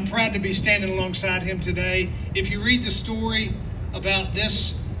 And I'm proud to be standing alongside him today. If you read the story about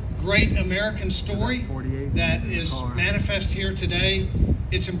this great American story that is manifest here today,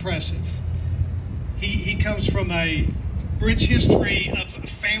 it's impressive. He comes from a rich history of a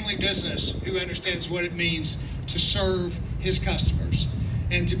family business who understands what it means to serve his customers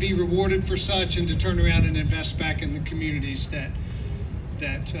and to be rewarded for such, and to turn around and invest back in the communities that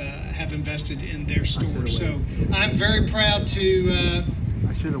have invested in their stores. So I'm very proud to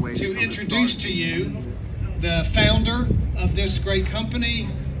introduce to you the founder of this great company,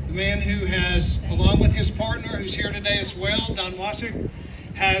 the man who has, along with his partner, who's here today as well, Don Wasick,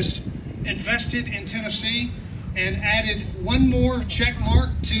 has invested in Tennessee and added one more check mark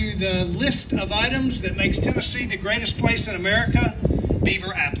to the list of items that makes Tennessee the greatest place in America, Beaver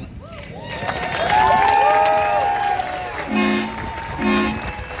Applet.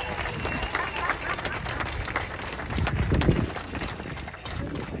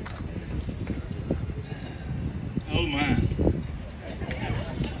 Oh my.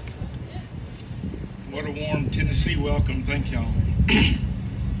 What a warm Tennessee welcome. Thank y'all.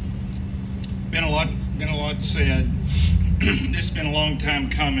 Been a lot said. This has been a long time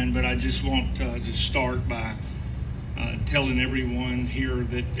coming, but I just want to start by telling everyone here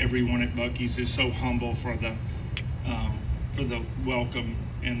that everyone at Buc-Ee'S is so humble for the welcome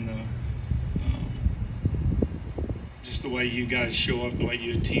and just the way you guys show up, the way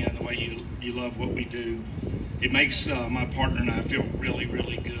you attend, the way you love what we do. It makes my partner and I feel really,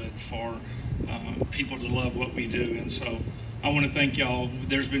 really good for people to love what we do. And so I want to thank y'all.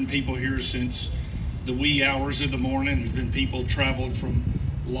 There's been people here since the wee hours of the morning. There's been people traveled from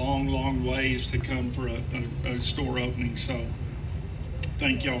long, long ways to come for a store opening. So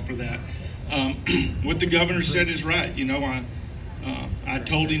thank y'all for that. What the governor said is right. You know, I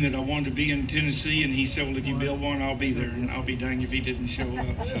told him that I wanted to be in Tennessee, and he said, well, if you build one, I'll be there, and I'll be dang if he didn't show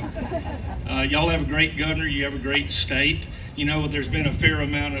up. So y'all have a great governor. You have a great state. You know, there's been a fair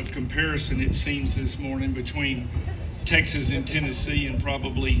amount of comparison, it seems, this morning between Texas and Tennessee, and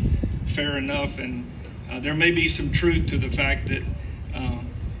probably fair enough. And there may be some truth to the fact that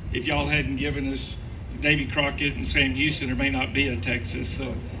if y'all hadn't given us Davy Crockett and Sam Houston, there may not be a Texas.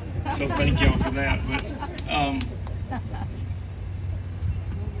 So thank y'all for that. But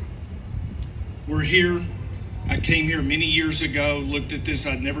we're here. I came here many years ago, looked at this.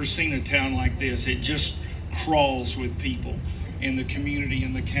 I'd never seen a town like this. It just crawls with people in the community,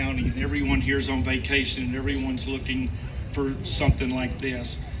 in the county, and everyone here's on vacation, and everyone's looking for something like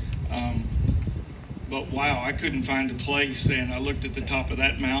this. But wow, I couldn't find a place, and I looked at the top of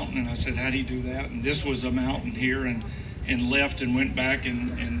that mountain, and I said, how do you do that? And this was a mountain here, and left and went back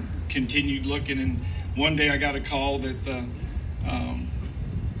and continued looking. And one day I got a call that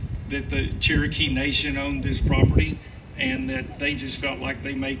the Cherokee Nation owned this property, and that they just felt like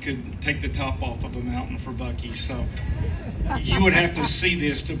they could take the top off of a mountain for Buc-Ee'S. So you would have to see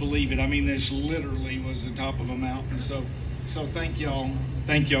this to believe it. I mean, this literally was the top of a mountain. So thank y'all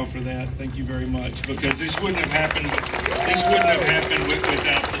for that. Thank you very much, because this wouldn't have happened. This wouldn't have happened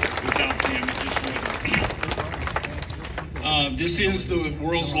without them. It just wouldn't. This is the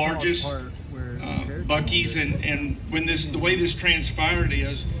world's largest Buc-Ee'S, and when the way this transpired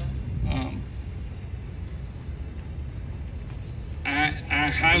is, I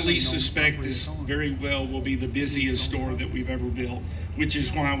highly suspect this very well will be the busiest store that we've ever built, which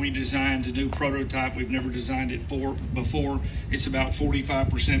is why we designed a new prototype. We've never designed it before. It's about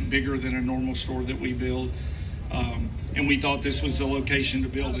 45% bigger than a normal store that we build. And we thought this was the location to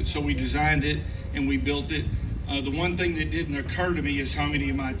build it. So we designed it and we built it. The one thing that didn't occur to me is how many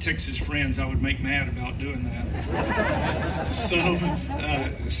of my Texas friends I would make mad about doing that. So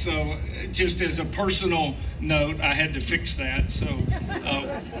just as a personal note, I had to fix that. So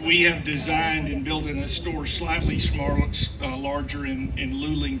we have designed and built in a store slightly smaller, larger in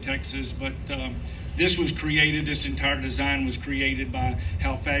Luling, Texas. But this entire design was created by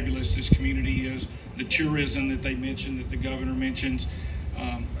how fabulous this community is, the tourism that they mentioned, that the governor mentions.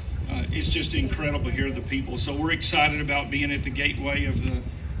 It's just incredible here, the people. So we're excited about being at the gateway of the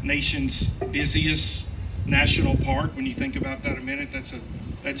nation's busiest national park. When you think about that a minute, that's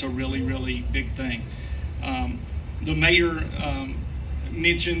a really, really big thing. The mayor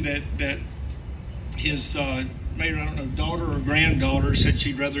mentioned that his mayor, I don't know, daughter or granddaughter said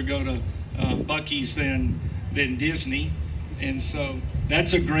she'd rather go to Buc-Ee'S than Disney. And so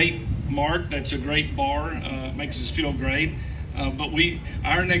that's a great mark. That's a great bar. Makes us feel great. But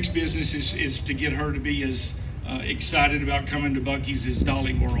our next business is to get her to be as excited about coming to Buc-Ee'S as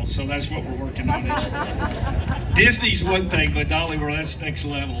Dolly World. So that's what we're working on. Disney's one thing, but Dolly World, that's next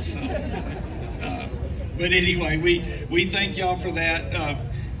level. So, but anyway, we thank y'all for that.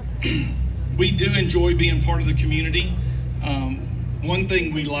 We do enjoy being part of the community. One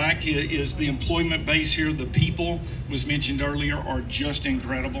thing we like is the employment base here. The people, was mentioned earlier, are just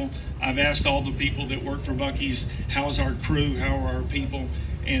incredible. I've asked all the people that work for Buc-Ee'S, how's our crew, how are our people,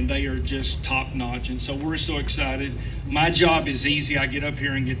 and they are just top notch. And so we're so excited. My job is easy. I get up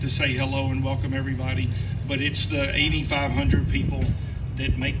here and get to say hello and welcome everybody, but it's the 8,500 people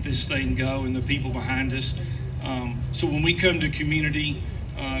that make this thing go and the people behind us. So when we come to community,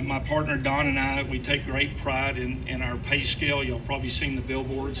 my partner Don and I, we take great pride in our pay scale. You'll probably seen the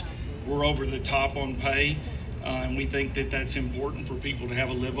billboards. We're over the top on pay, and we think that that's important for people to have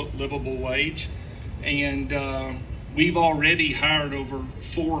a livable wage. and we've already hired over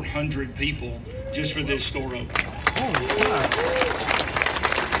 400 people just for this store opening.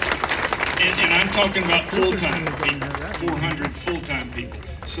 And I'm talking about full-time people, 400 full-time people.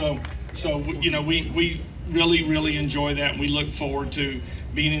 So you know, we really enjoy that, and we look forward to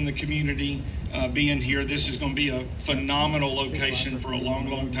being in the community, being here. This is going to be a phenomenal location for a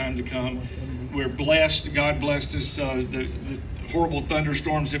long time to come. We're blessed. God blessed us. The horrible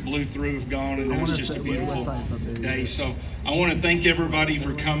thunderstorms that blew through have gone, and it was just a beautiful day. So I want to thank everybody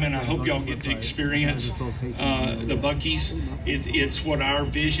for coming. I hope y'all get to experience the Buc-Ee'S. It's what our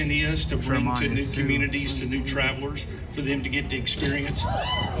vision is, to bring to new communities, to new travelers, for them to get to experience.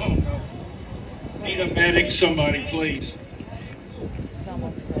 Oh, need a medic, somebody, please.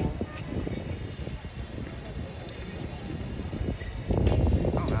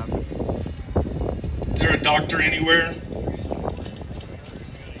 Is there a doctor anywhere?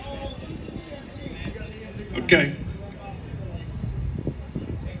 Okay.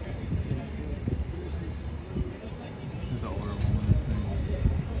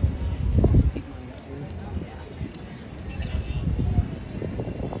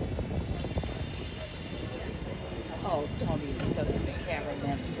 Oh, don't even, because the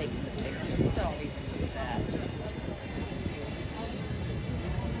cameraman's taking the picture. Don't even do that.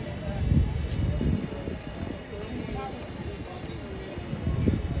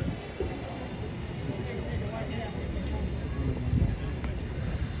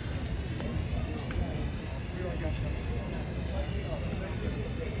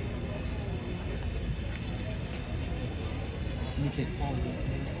 You can pause it.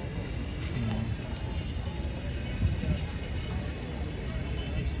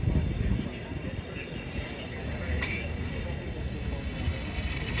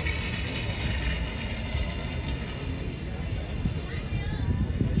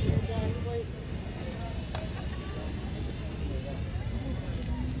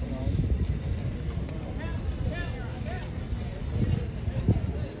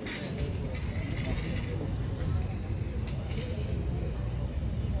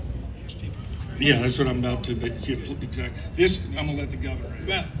 Yeah, that's what I'm about to. But yeah, exactly. This, I'm gonna let the governor.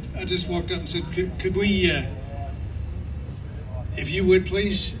 Well, I just walked up and said, could we, if you would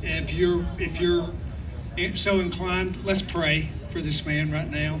please, if you're so inclined, let's pray for this man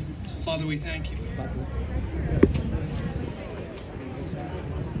right now. Father, we thank you.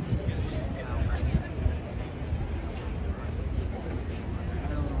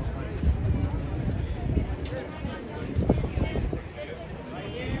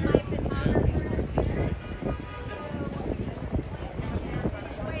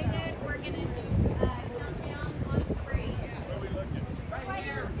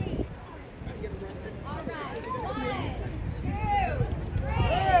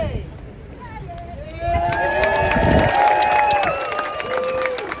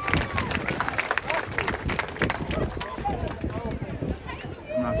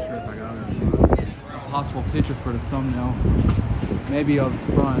 I'm not sure if I got it or not. A possible picture for the thumbnail. Maybe of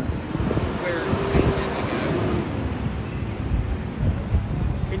the front.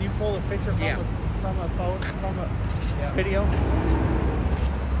 Can you pull a picture from a phone, from a video?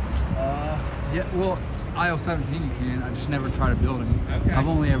 Yeah, well, IL 17 you can. I just never tried a building. Okay. I've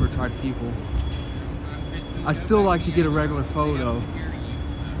only ever tried people. I'd still like to get a regular photo.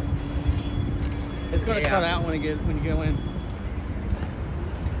 It's gonna cut out when you go in.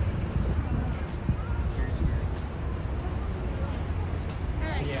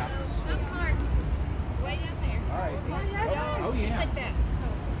 Yeah. Way down there. All right. Oh yeah. Take that.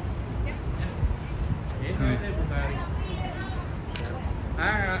 Good night, everybody.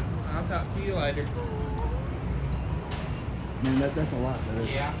 All right. I'll talk to you later. Man, that's a lot, though.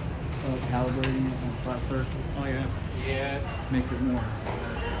 Yeah. Calibrating it on flat surface. Oh yeah. Yeah. Makes it more.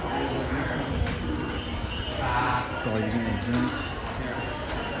 That's all you need, drink.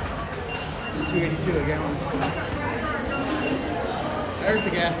 It's $2.82 a gallon. There's the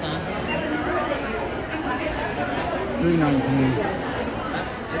gas line. $3.19.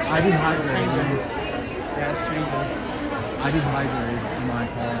 I dehydrated. Yeah, it's changing. I dehydrated in my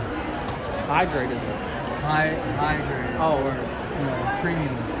car. Hydrated. Hydrated. Oh, word. No,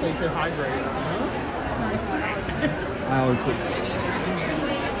 premium. They said hydrated. I always put.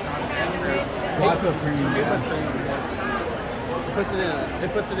 Well, I put premium gas.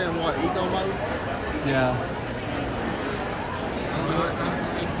 It puts it in what, eco mode? Yeah.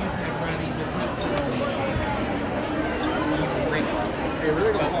 It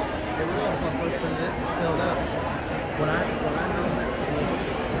really don't cost much to fill it up. When I know that.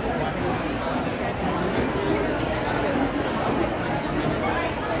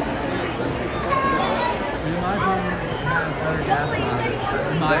 my opinion, it has better gas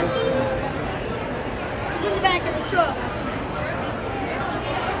mileage. In my experience. It's in the back of the truck.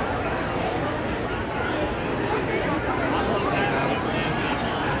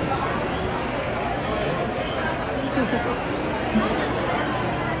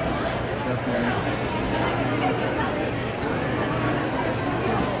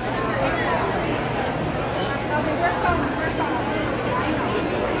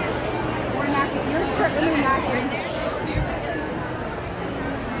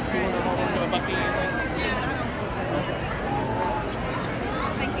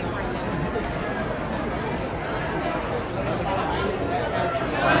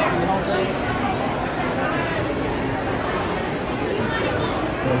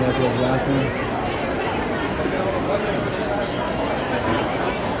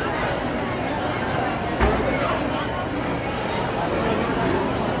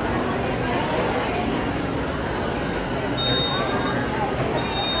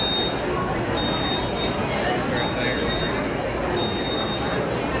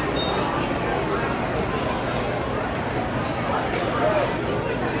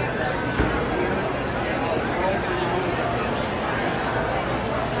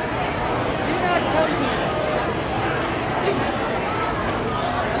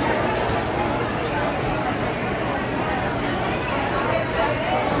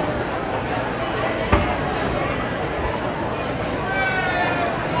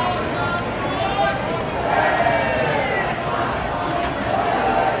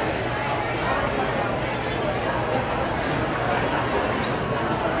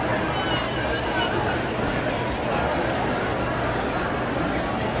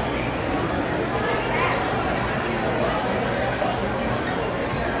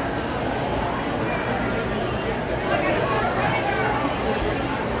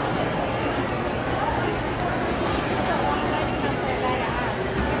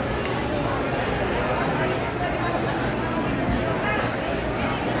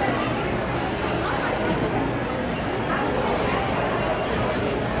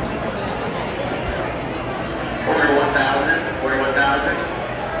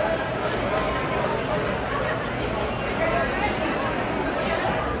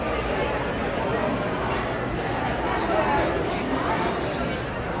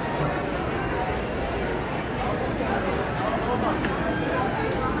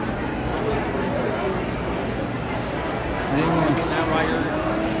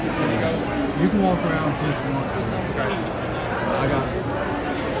 You can walk around if you want. I got it.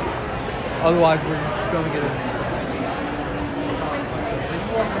 Otherwise, we're just going to get it.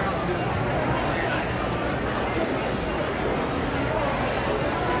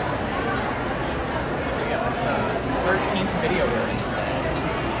 Yeah, it's 13th video we're in today.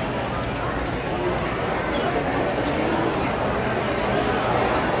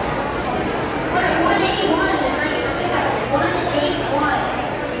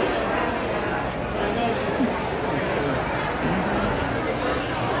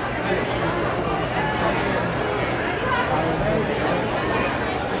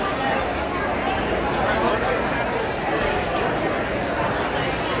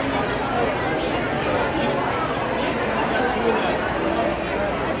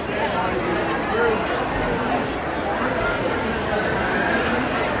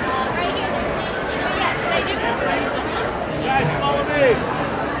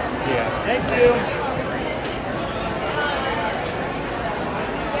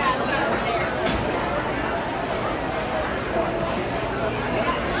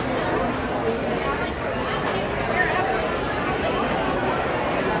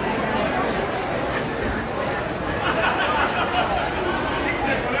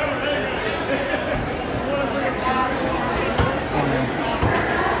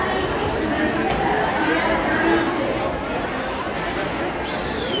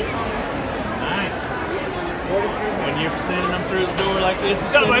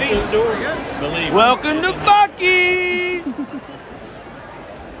 Welcome to Buc-Ee'S!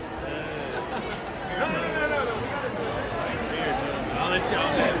 I'll let you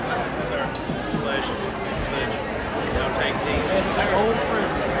all have it, sir. Pleasure. Pleasure. Y'all take these.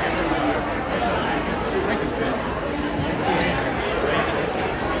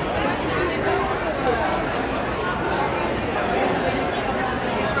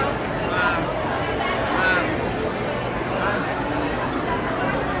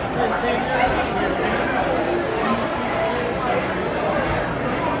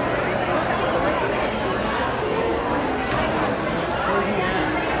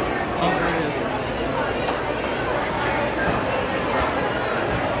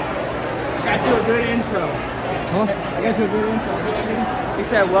 to the intro. He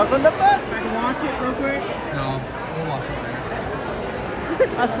said, "Welcome to Buc." I can watch it real quick. No, we'll watch it later.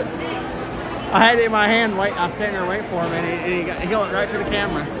 I had it in my hand. Wait, I was sitting there waiting for him, and he went right to the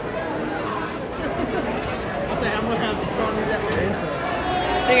camera. I said, "I'm gonna have to show me that intro."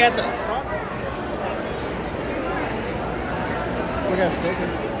 See at the. We got a sticker.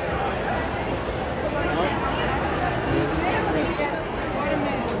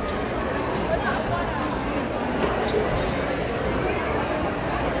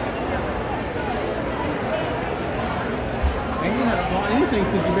 Anything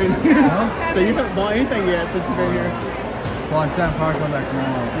since you've been here. Huh? So you haven't bought anything yet since you've been here. Well, I'm saying probably come back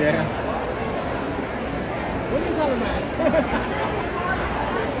tomorrow. Yeah. What you talking about?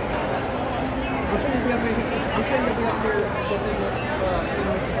 I'm sure you'll be up here. I'm sure you'll be up here within this.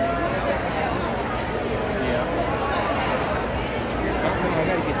 Yeah. I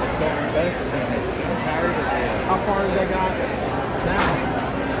gotta get the darn bus finished. I'm tired of this. How far have they got now?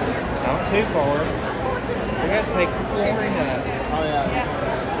 Not too far. We got to take the flooring up. Oh, yeah.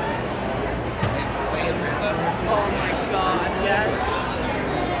 Oh my God, yes.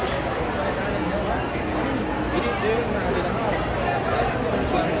 You didn't do it when I did it home.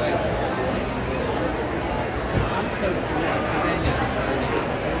 I'm so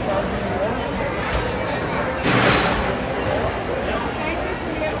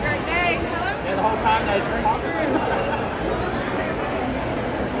yeah, the whole time they talking.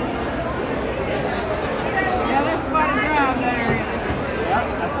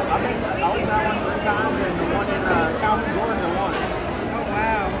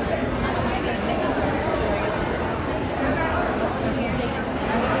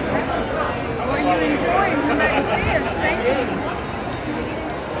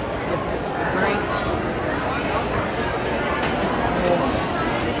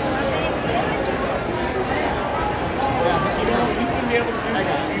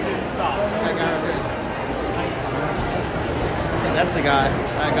 That's the guy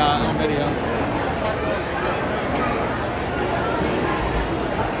I got on video.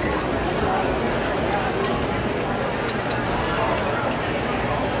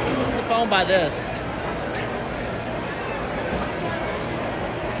 Put the phone by this.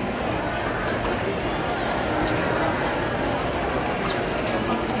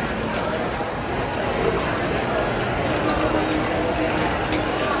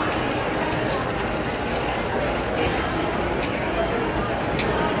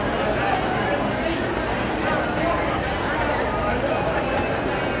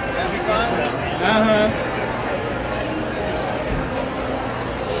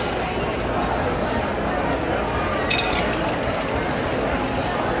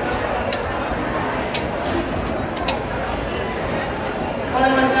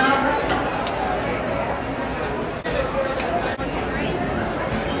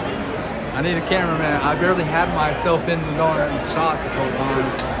 I need a cameraman. I barely had myself in the darn shot this whole time.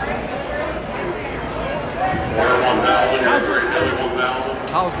 How's your experience?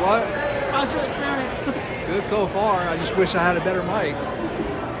 How's what? How's your experience? Good so far. I just wish I had a better mic.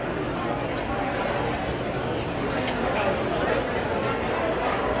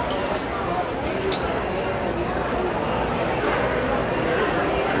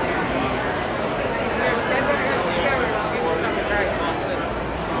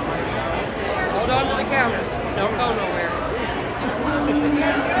 Don't go nowhere.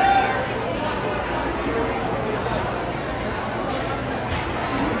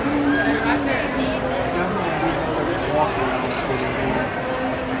 Right there.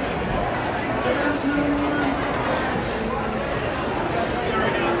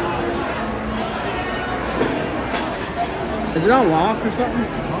 Is it on lock or something?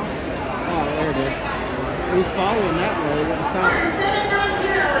 Oh, there it is. It was following that way. It wouldn't stop.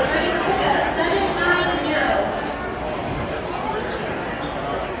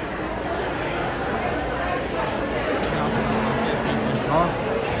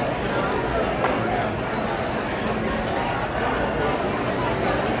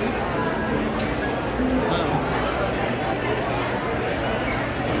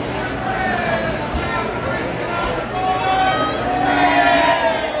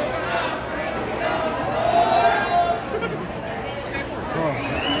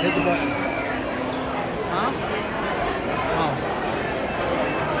 Hit the button. Huh? Oh.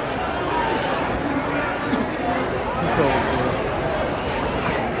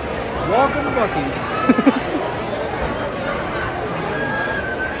 Welcome to Buc-Ee'S.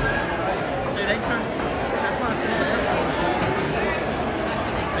 Hey, they turn. That's what I said.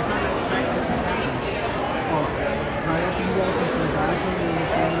 They kind of expect it. Oh, right after you walk into the bathroom and the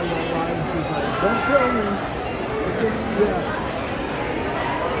camera went live, and she's like, "Don't kill me."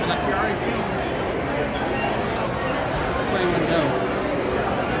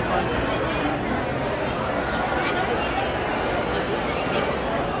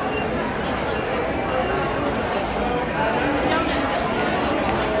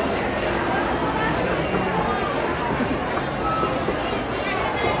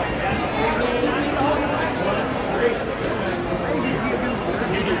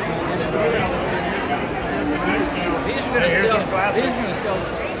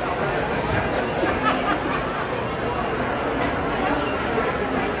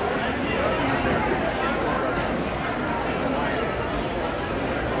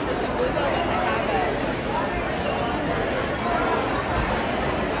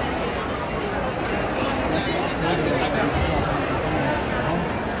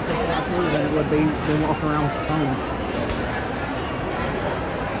 but they walk around with the phone.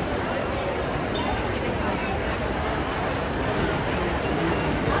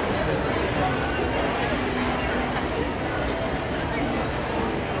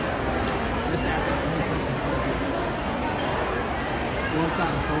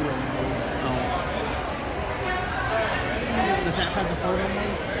 This app has a photo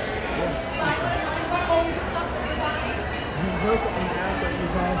mode? He's both on the app, but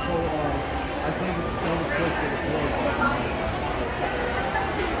he's also, I think it's double click for the floor.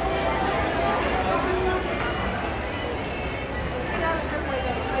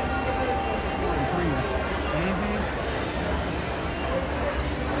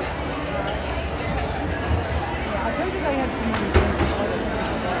 I think they had some money.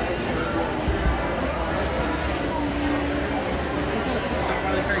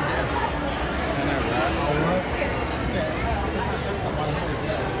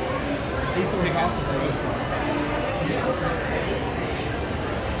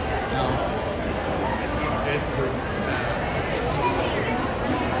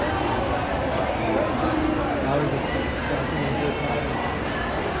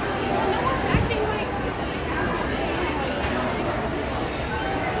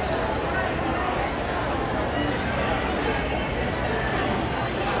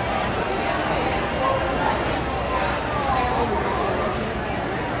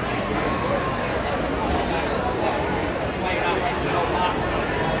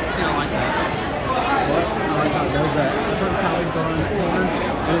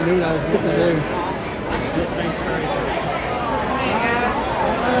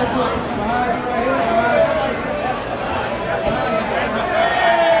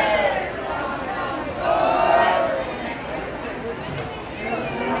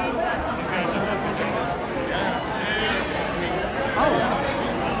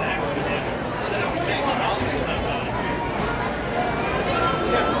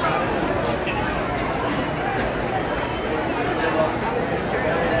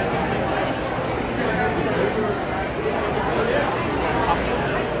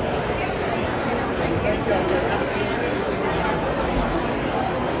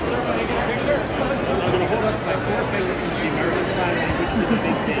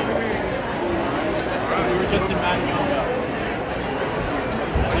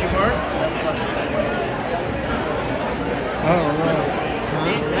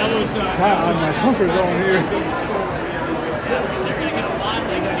 My comfort zone here.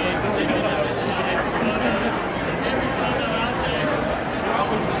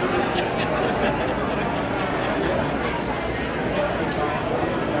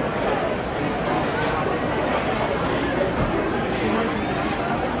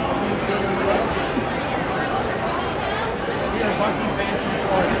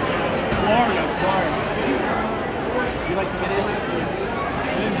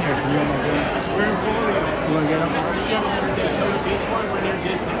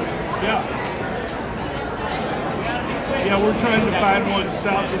 Yeah, we're trying to find one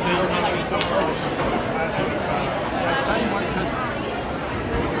south of there.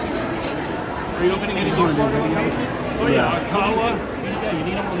 Are you opening any more? Oh yeah, Akala. Yeah, you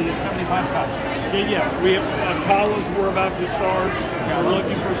need them on the 75 south. Yeah, we have Akala's we're about to start. We're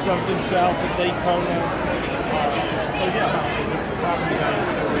looking for something south of Daytona. So yeah, property values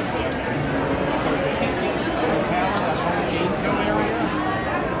still right there.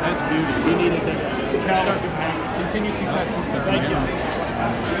 That's beautiful. We needed to continue success. Thank you.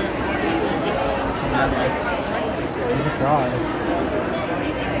 Good try.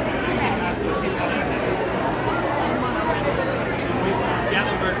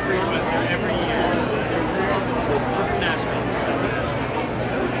 Gatlinburg Free Runs there every year. We're from Nashville.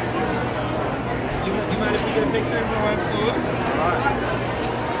 You mind if you get a picture? No, absolutely. All right.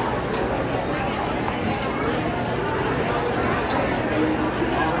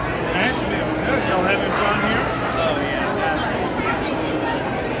 Nashville. Good. Y'all having fun here? Oh, yeah.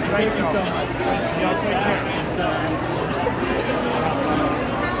 Thank you so much. Y'all take care.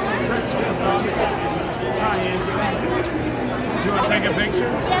 Hi, Andrew. You want to take a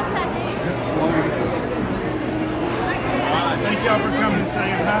picture? Yes, I do. Thank y'all for coming and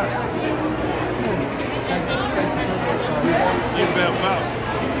saying hi. You bet, Bob.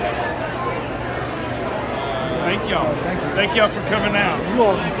 Thank y'all. Thank y'all for coming out. You're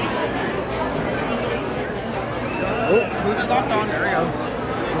welcome. Oh, who's it locked on? There we go.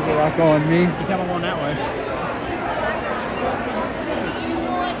 Who's it locked on? Me? You come on that way.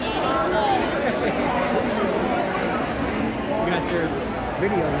 You got your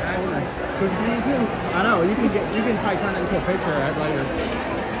video, right? So I know you can probably turn it into a picture later.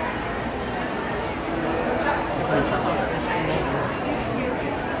 I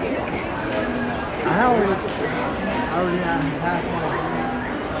already have half my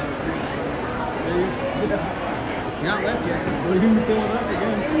You're not left yet. Well, you can fill it up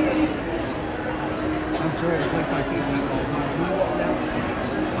again. I'm sure it looks like this all the time. Can you walk down?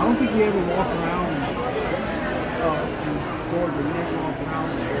 I don't think we ever walk around in Georgia. We never walk around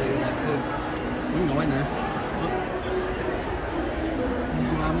in the area like this. You can go in there. You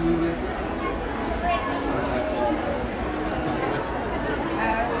can unmute it.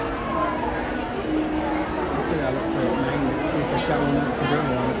 I still gotta look for a name. See if it's got one that's a real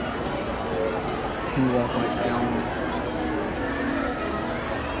one. Can you walk like down?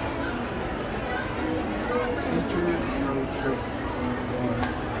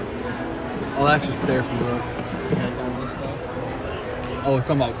 Oh, that's just there for looks. That's all this stuff. Oh, it's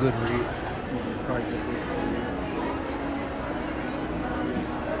talking about good read.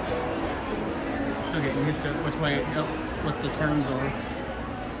 Still getting used to it, which way, what the turns are.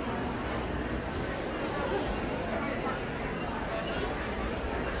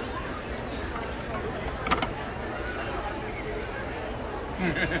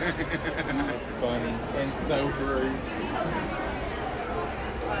 That's funny and so rude.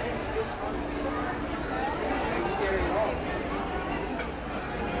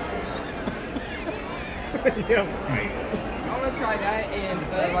 Yeah, right. I want to try that and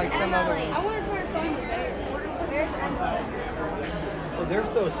like some other ones. I want to try to find the bear. Oh, there's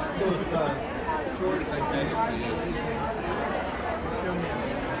those shorts like that.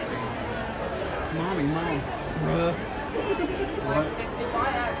 Mommy, mom. Bruh. What? If I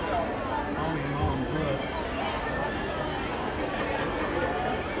ask so. Mommy, mom, bruh.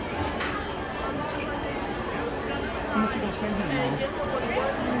 How much you gonna spend here, mom?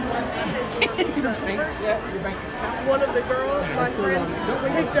 One of the girls, my friends,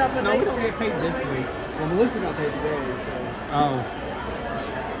 picked up and no, they we don't get paid this week. Well, Melissa got paid today, so. Oh.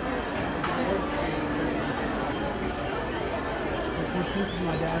 This is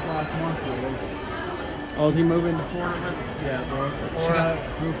my dad's last month with us. Oh, is he moving to Florida? Yeah, bro. She got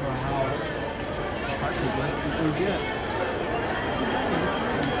approved for a house. That's the best we get.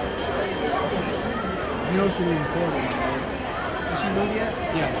 You know she moved in Florida now, right? Did she move yet?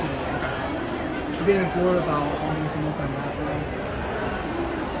 Yeah, she did. Okay. She's been in Florida about almost a month and a half ago.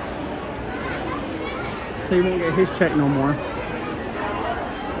 So you won't get his check no more.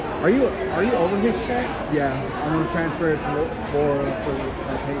 Are you over his check? Yeah, I'm gonna transfer it to Florida for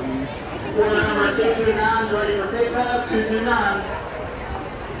payee. Order number 229 is ready for pickup. 229.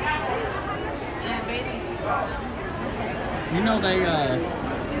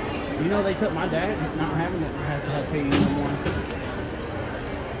 You know they took my dad not having it have to have payee no more.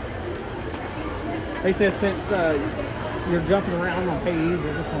 They said since you're jumping around on payees,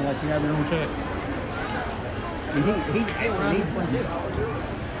 they're just gonna let you have your own check. And he needs one too.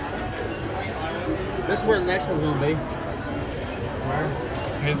 This is where the next one's gonna be. Where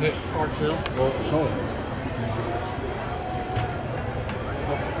is it? Clarksville. Well, sure.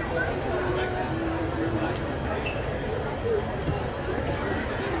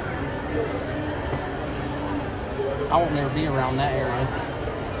 I won't never be around that area.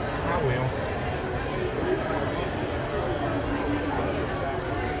 I will.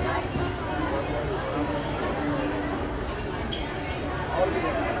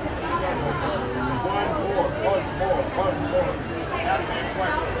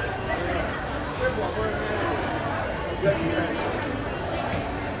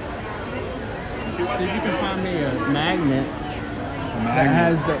 See if you can find me a magnet that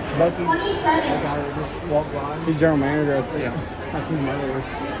has the Buc-Ee'S. Just walk by. He's general manager. I see. Yeah. I seen him earlier.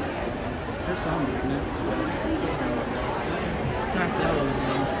 There's some magnets. It's not those,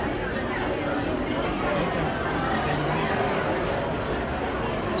 man.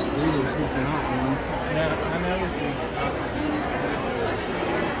 These are smoking hot ones. Yeah, I know.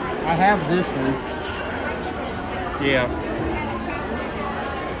 I have this one. Yeah.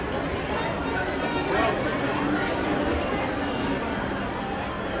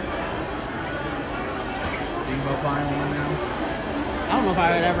 Buying one now? I don't know if I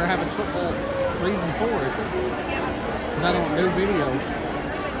would ever have a reason for it. Because I don't do videos.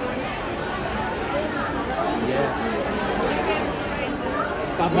 Yeah.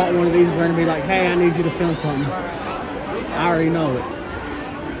 If I bought one of these, we're going to be like, hey, I need you to film something. I already know it.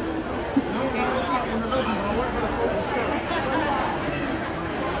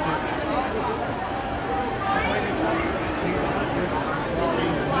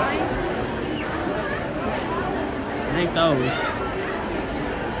 Ain't those.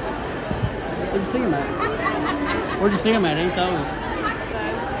 Where'd you see them at? Where'd you see them at? Ain't those.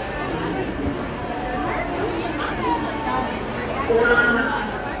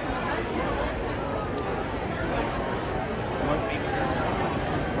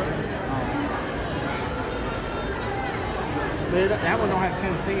 But that one don't have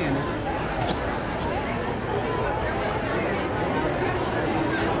Tennessee in it.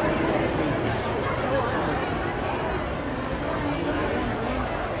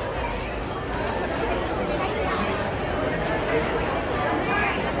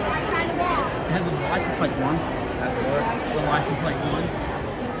 It has a license plate one. The license plate one.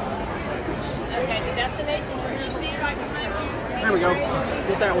 Okay, the destination we're going to see right behind you. There we go.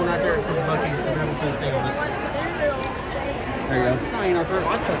 Get that one right there. It says Buc-Ee'S, Sevierville, Tennessee on it. There you go. It's not even our third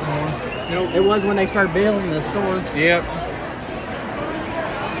license plate anymore. Nope. It was when they started building the store. Yep.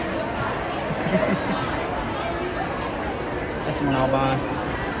 That's the one I'll buy.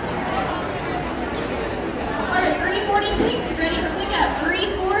 Order 346 is ready for pickup.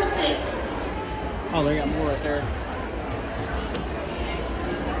 346. Oh, they got more right there.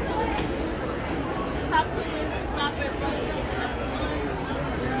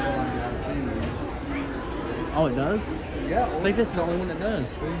 Oh, it does? Yeah. I think this is the only one that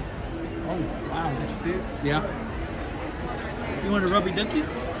does. Oh, wow. Did you see it? Yeah. You want a rubby ducky?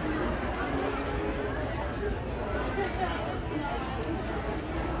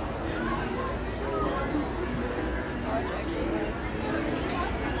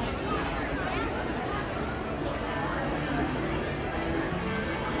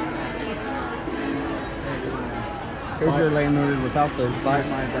 Here's your landlord without the bite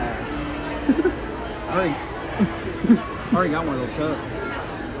my bass. I already got one of those cups.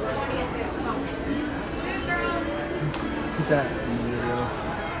 Put that.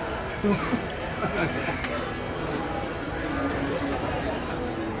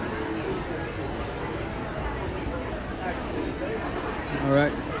 All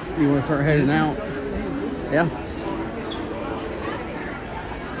right. You want to start heading out? Yeah.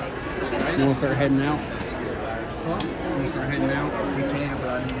 You want to start heading out? You want to start heading out? We can, but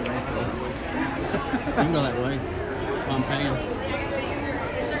I need to make it. You can go that way. I'm paying.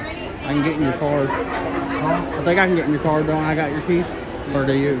 I can get in your card. Huh? I think I can get in your card, don't I? Got your keys? Or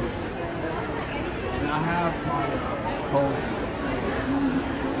do you? I have my code.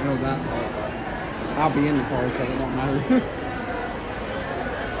 I know that. I'll be in the car, so it don't matter.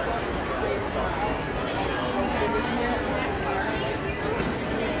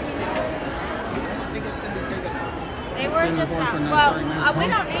 They were just not. Well, we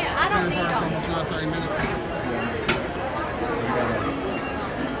don't need. I don't need them. Almost another 30 minutes.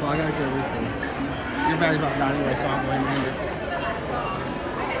 Well, I gotta go everything. Your battery's about done anyway, so I'll go ahead and end it.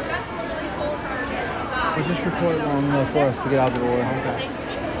 But just record it long enough for us to get out the door. Okay.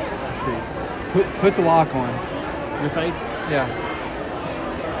 Put the lock on. Your face? Yeah.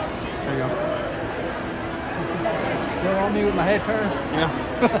 There you go. You don't want me with my head turned? Yeah.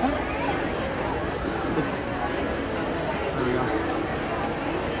 There we go.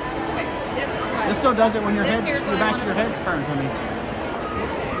 This is what. This still does it when your This head, here's the what back I of your head's turned to me.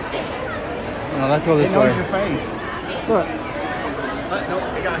 No, let's go this It way. knows your face. Look. Nope,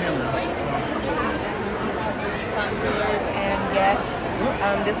 it got him now. And get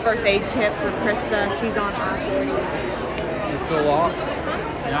this first aid kit for Krista. She's on I-40. It's still locked?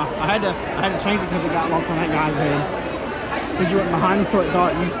 Yeah, I had to change it because it got locked on that guy's head. Because you went behind him, so it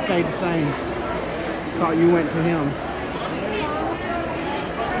thought you stayed the same. Thought you went to him.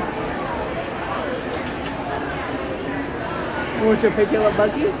 You want your picture of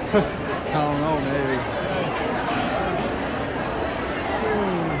Bucky? I don't know, maybe.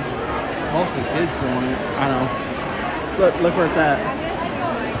 Most of the kids want it. I know. Look where it's at.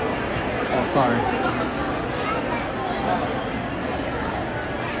 Oh, sorry.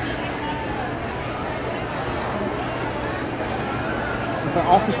 If an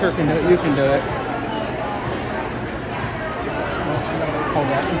officer can do it, you can do it. Hold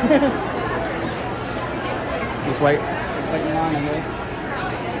that. Just wait. Wait in line, I guess.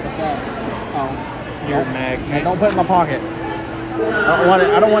 What's that? Oh. Your magnet. Hey, don't put it in my pocket.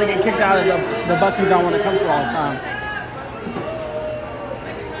 I don't want to get kicked out of the Buc-Ee'S I want to come to all the time.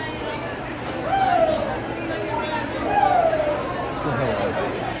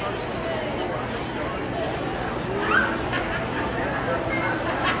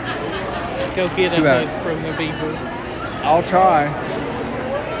 Go get a hug from the beaver. I'll try.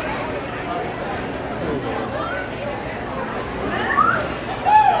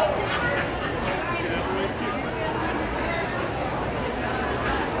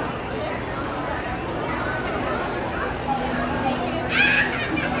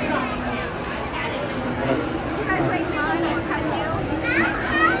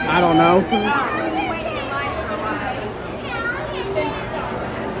 I don't know.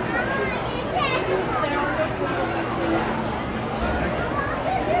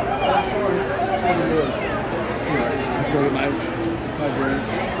 Look at my drink.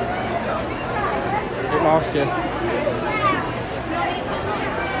 It lost you.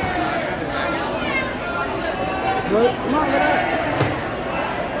 Slow. Come on, get up.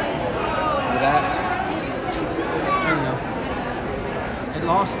 That. There you go. It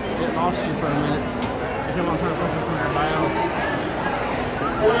lost you for a minute. You kept on trying to focus on everybody else.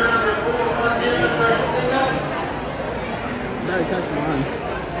 You already touched mine.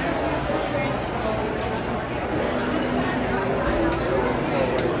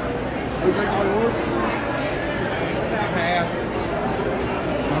 We drink all yours? Half.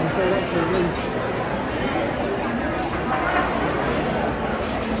 I'm filled up for me.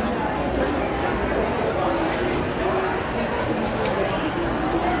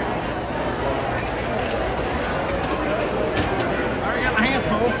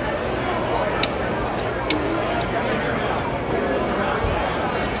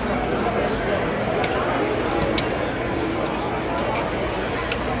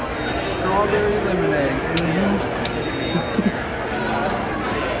 Strawberry lemonade.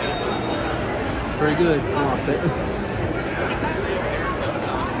 Very good. I locked it.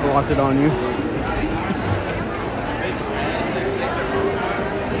 I locked it on you.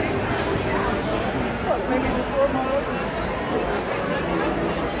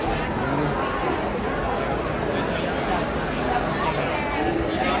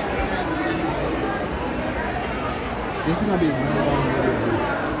 This is gonna be one long video.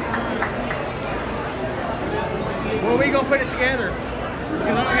 Well, we gonna put it together.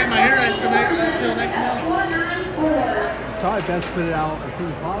 Because I don't get my internet until next month. Probably best to put it out as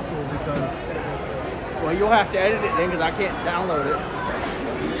soon as possible because. Well, you'll have to edit it then because I can't download it.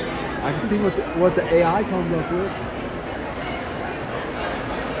 I can see what the AI comes up with.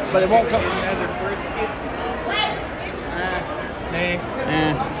 But it won't come.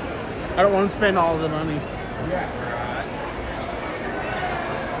 I don't want to spend all the money. Yeah.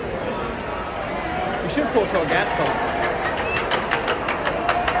 You should pull to a gas pump.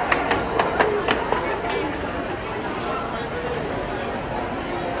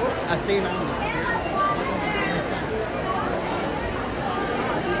 I seen on this.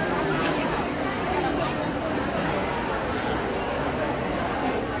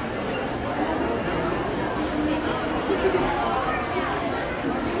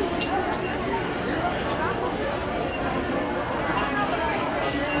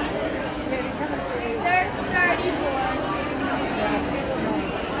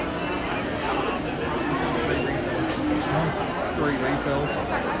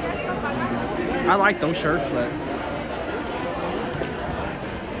 I like those shirts, but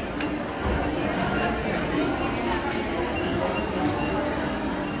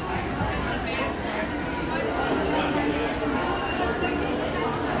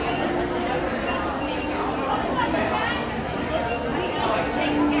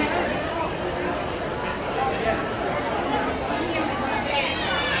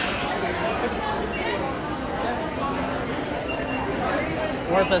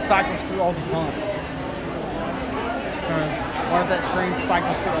what if that cycles through all the bumps? What if that screen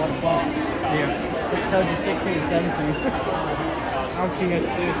cycles through all the bumps? Yeah. It tells you 16 and 17. All she had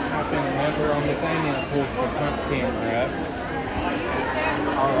to do is type in a number on the thing and it pulls the front camera up.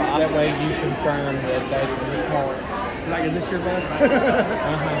 That way you confirm that that's the car. Like, is this your bus?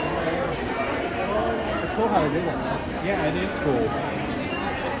 It's cool how they do that now. Yeah, it is cool.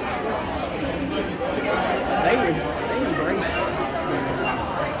 They embrace it.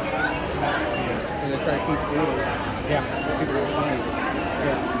 And they try to keep doing it. Yeah. So people are funny.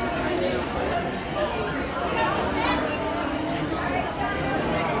 Yeah.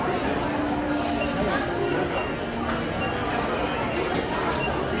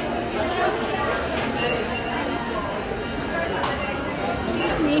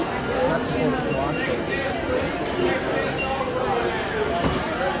 Excuse me. That's the 4th of July thing.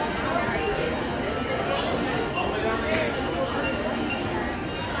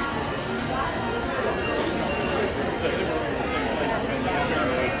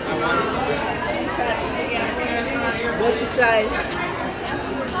 What you say?